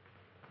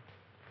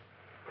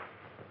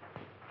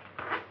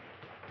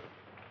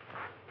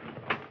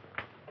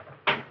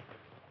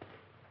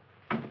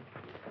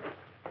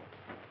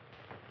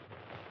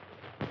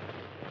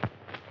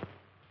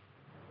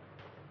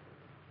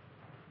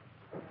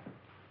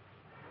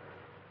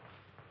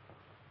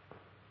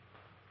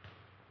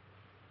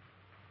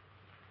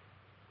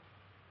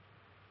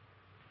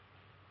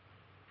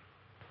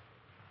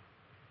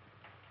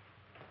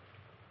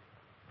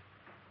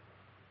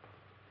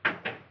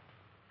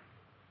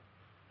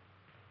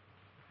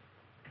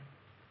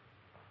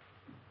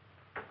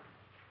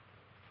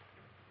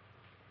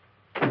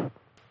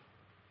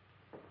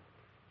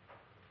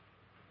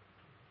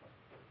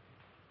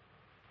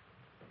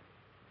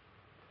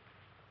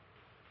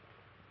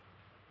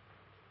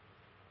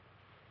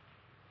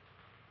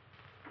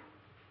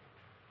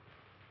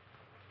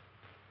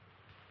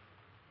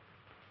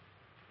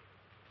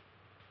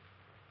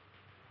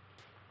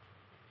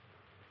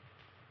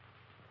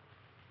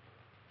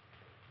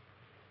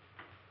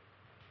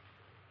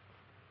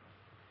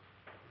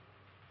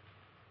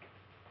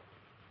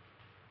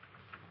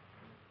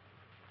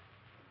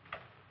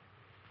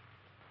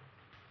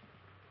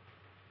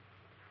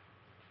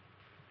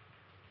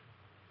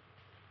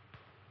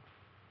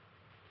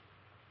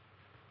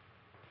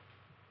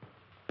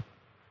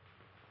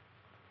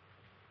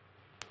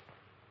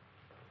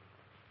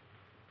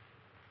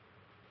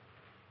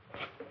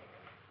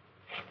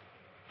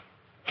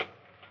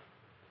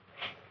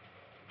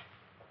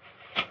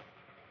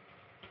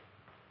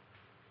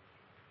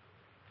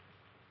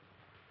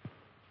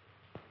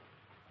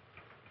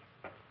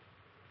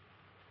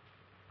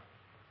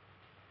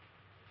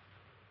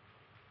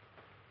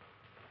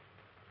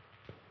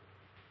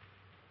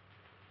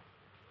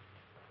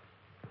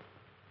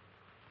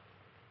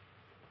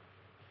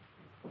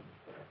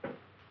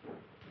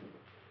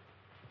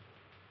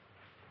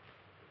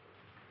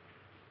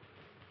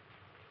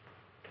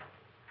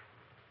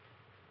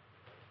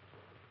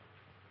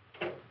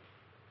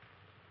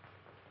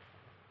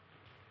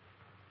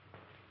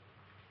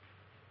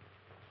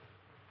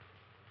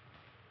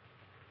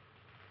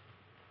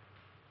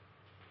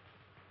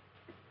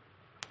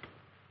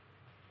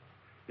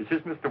 This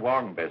is Mr.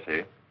 Wong,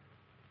 Bessie.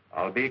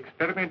 I'll be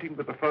experimenting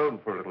with the phone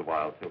for a little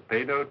while, so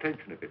pay no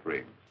attention if it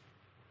rings.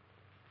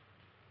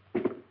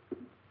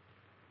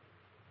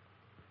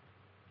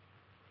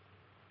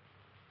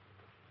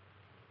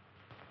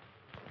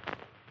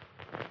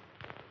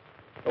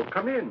 Oh,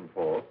 come in,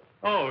 Forbes.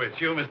 Oh, it's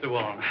you, Mr.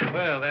 Wong.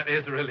 Well, that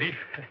is a relief.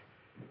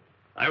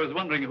 I was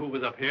wondering who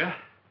was up here.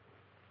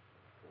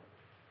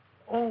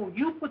 Oh,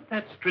 you put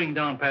that string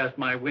down past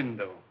my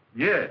window.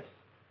 Yes.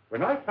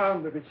 When I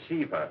found the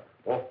receiver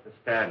off the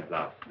stand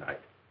last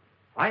night,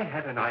 I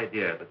had an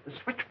idea that the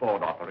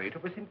switchboard operator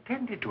was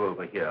intended to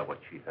overhear what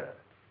she heard.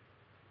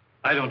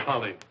 I don't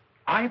follow you.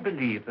 I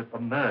believe that the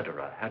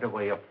murderer had a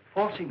way of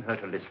forcing her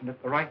to listen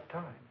at the right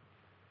time.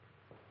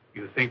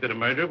 You think that a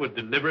murderer would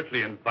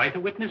deliberately invite a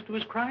witness to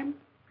his crime?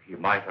 He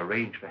might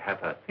arrange to have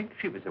her think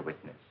she was a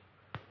witness.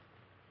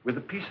 With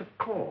a piece of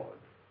cord,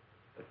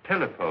 a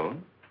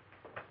telephone,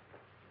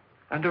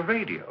 and a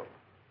radio.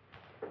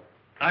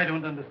 I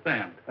don't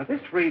understand. Now,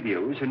 this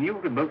radio is a new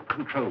remote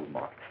control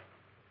model.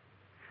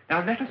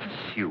 Now, let us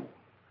assume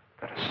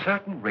that a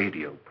certain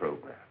radio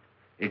program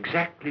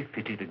exactly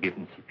fitted a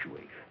given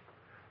situation.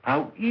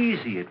 How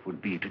easy it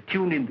would be to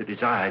tune in the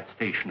desired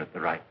station at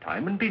the right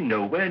time and be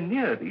nowhere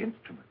near the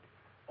instrument.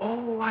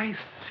 Oh, I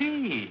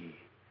see.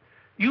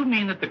 You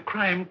mean that the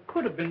crime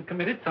could have been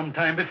committed some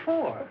time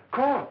before? Of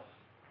course.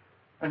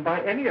 And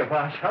by any of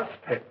our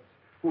suspects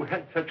who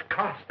had such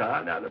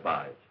cast-iron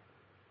alibis.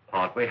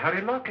 Hardway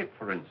Harry Lockett,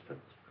 for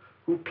instance,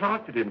 who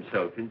planted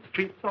himself in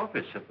Street's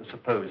office at the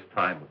supposed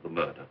time of the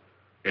murder.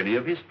 Any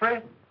of his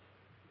friends.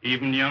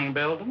 Even young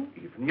Belden?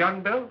 Even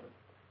young Belden.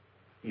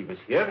 He was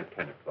here at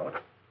 10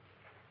 o'clock.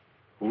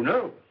 Who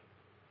knows?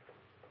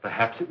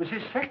 Perhaps it was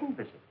his second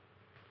visit.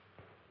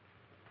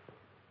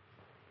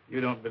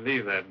 You don't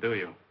believe that, do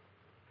you?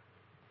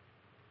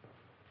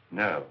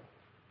 No.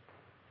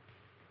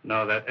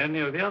 Nor that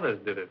any of the others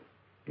did it,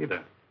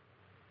 either.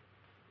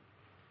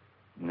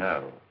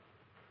 No.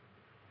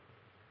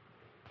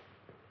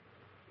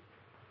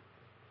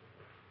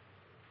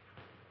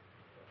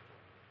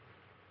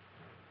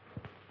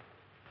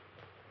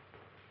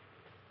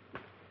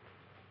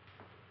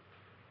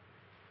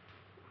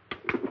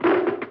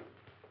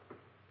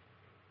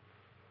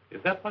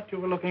 Is that what you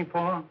were looking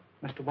for,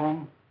 Mr.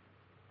 Wong?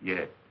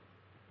 Yes.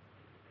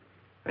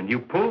 And you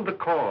pulled the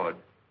cord.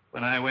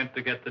 When I went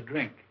to get the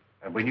drink.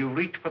 And when you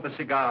reached for the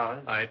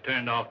cigars? I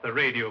turned off the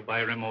radio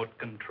by remote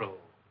control.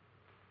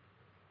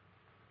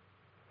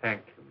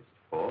 Thank you,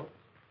 Mr. Forbes.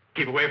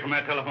 Keep away from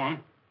that telephone.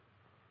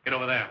 Get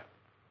over there.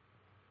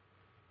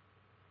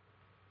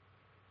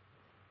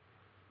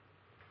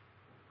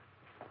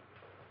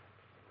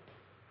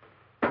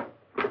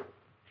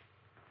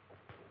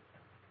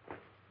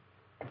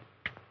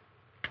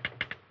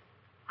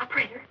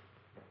 Operator.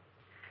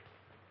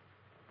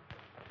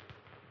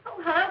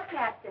 Oh, hello,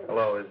 Captain.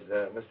 Hello, is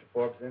Mr.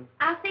 Forbes in?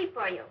 I'll see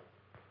for you.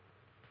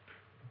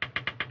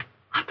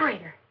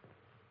 Operator.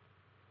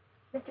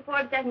 Mr.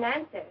 Forbes doesn't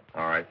answer.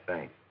 All right,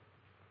 thanks.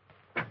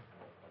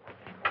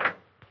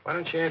 Why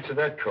don't you answer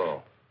that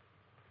call?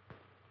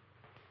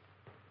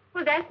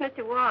 Well, that's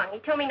Mr. Wong. He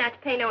told me not to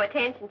pay no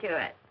attention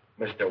to it.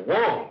 Mr.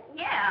 Wong?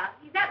 Yeah,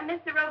 he's up in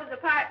Mr. Serova's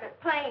apartment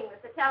playing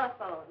with the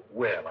telephone.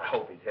 Well, I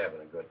hope he's having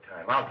a good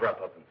time. I'll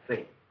drop up and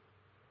see him.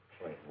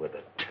 Playing with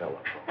a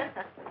telephone.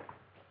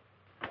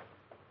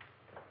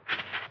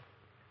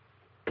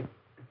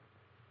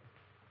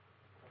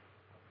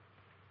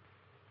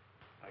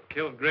 I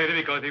killed Grady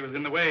because he was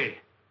in the way,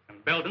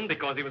 and Belden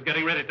because he was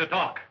getting ready to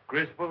talk.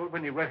 Griswold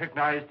when he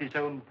recognized his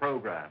own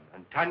program,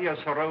 and Tanya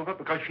Serova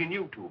because she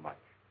knew too much.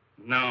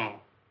 No,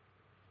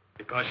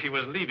 because she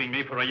was leaving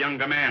me for a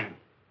younger man.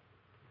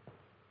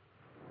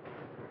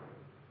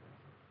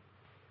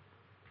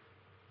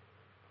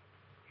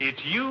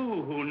 It's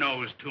you who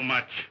knows too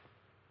much.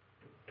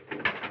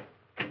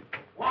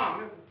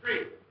 Wong, this is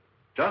Street.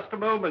 Just a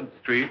moment,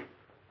 Street.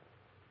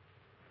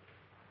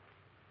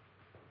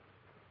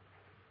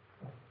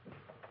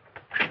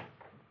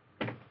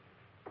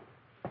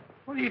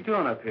 What are you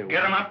doing up here?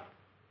 Get him up.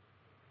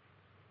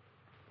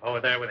 Over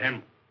there with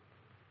him.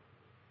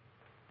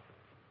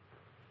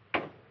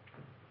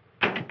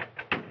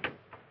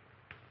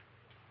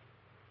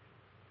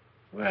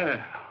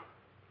 Well,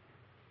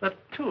 the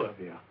two of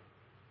you.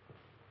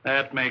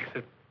 That makes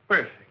it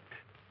perfect.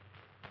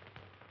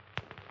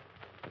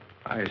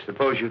 I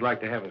suppose you'd like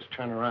to have us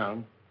turn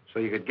around so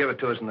you could give it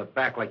to us in the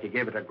back like you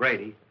gave it to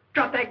Grady.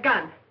 Drop that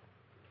gun.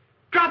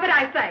 Drop it,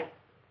 I say.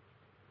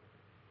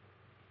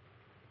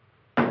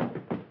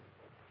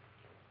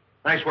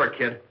 Nice work,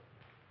 kid.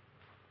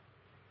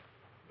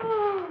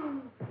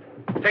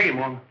 Take him,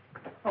 Wong.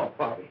 Oh,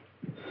 Bobbie.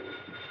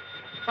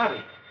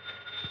 Bobbie.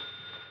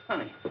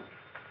 Honey.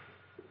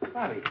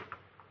 Bobbie.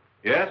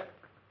 Yes?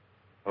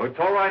 Oh, it's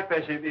all right,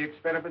 Bessie. The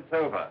experiment's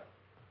over.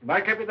 You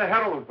might give me the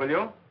Herald, will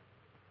you?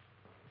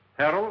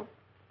 Herald?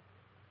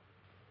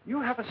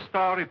 You have a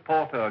star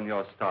reporter on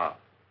your staff,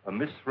 a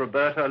Miss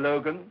Roberta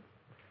Logan.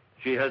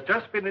 She has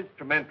just been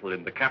instrumental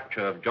in the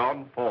capture of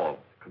John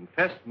Forbes,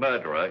 confessed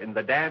murderer in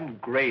the Dan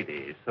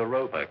Grady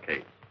Serova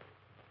case.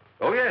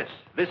 Oh, yes,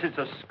 this is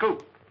a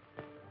scoop.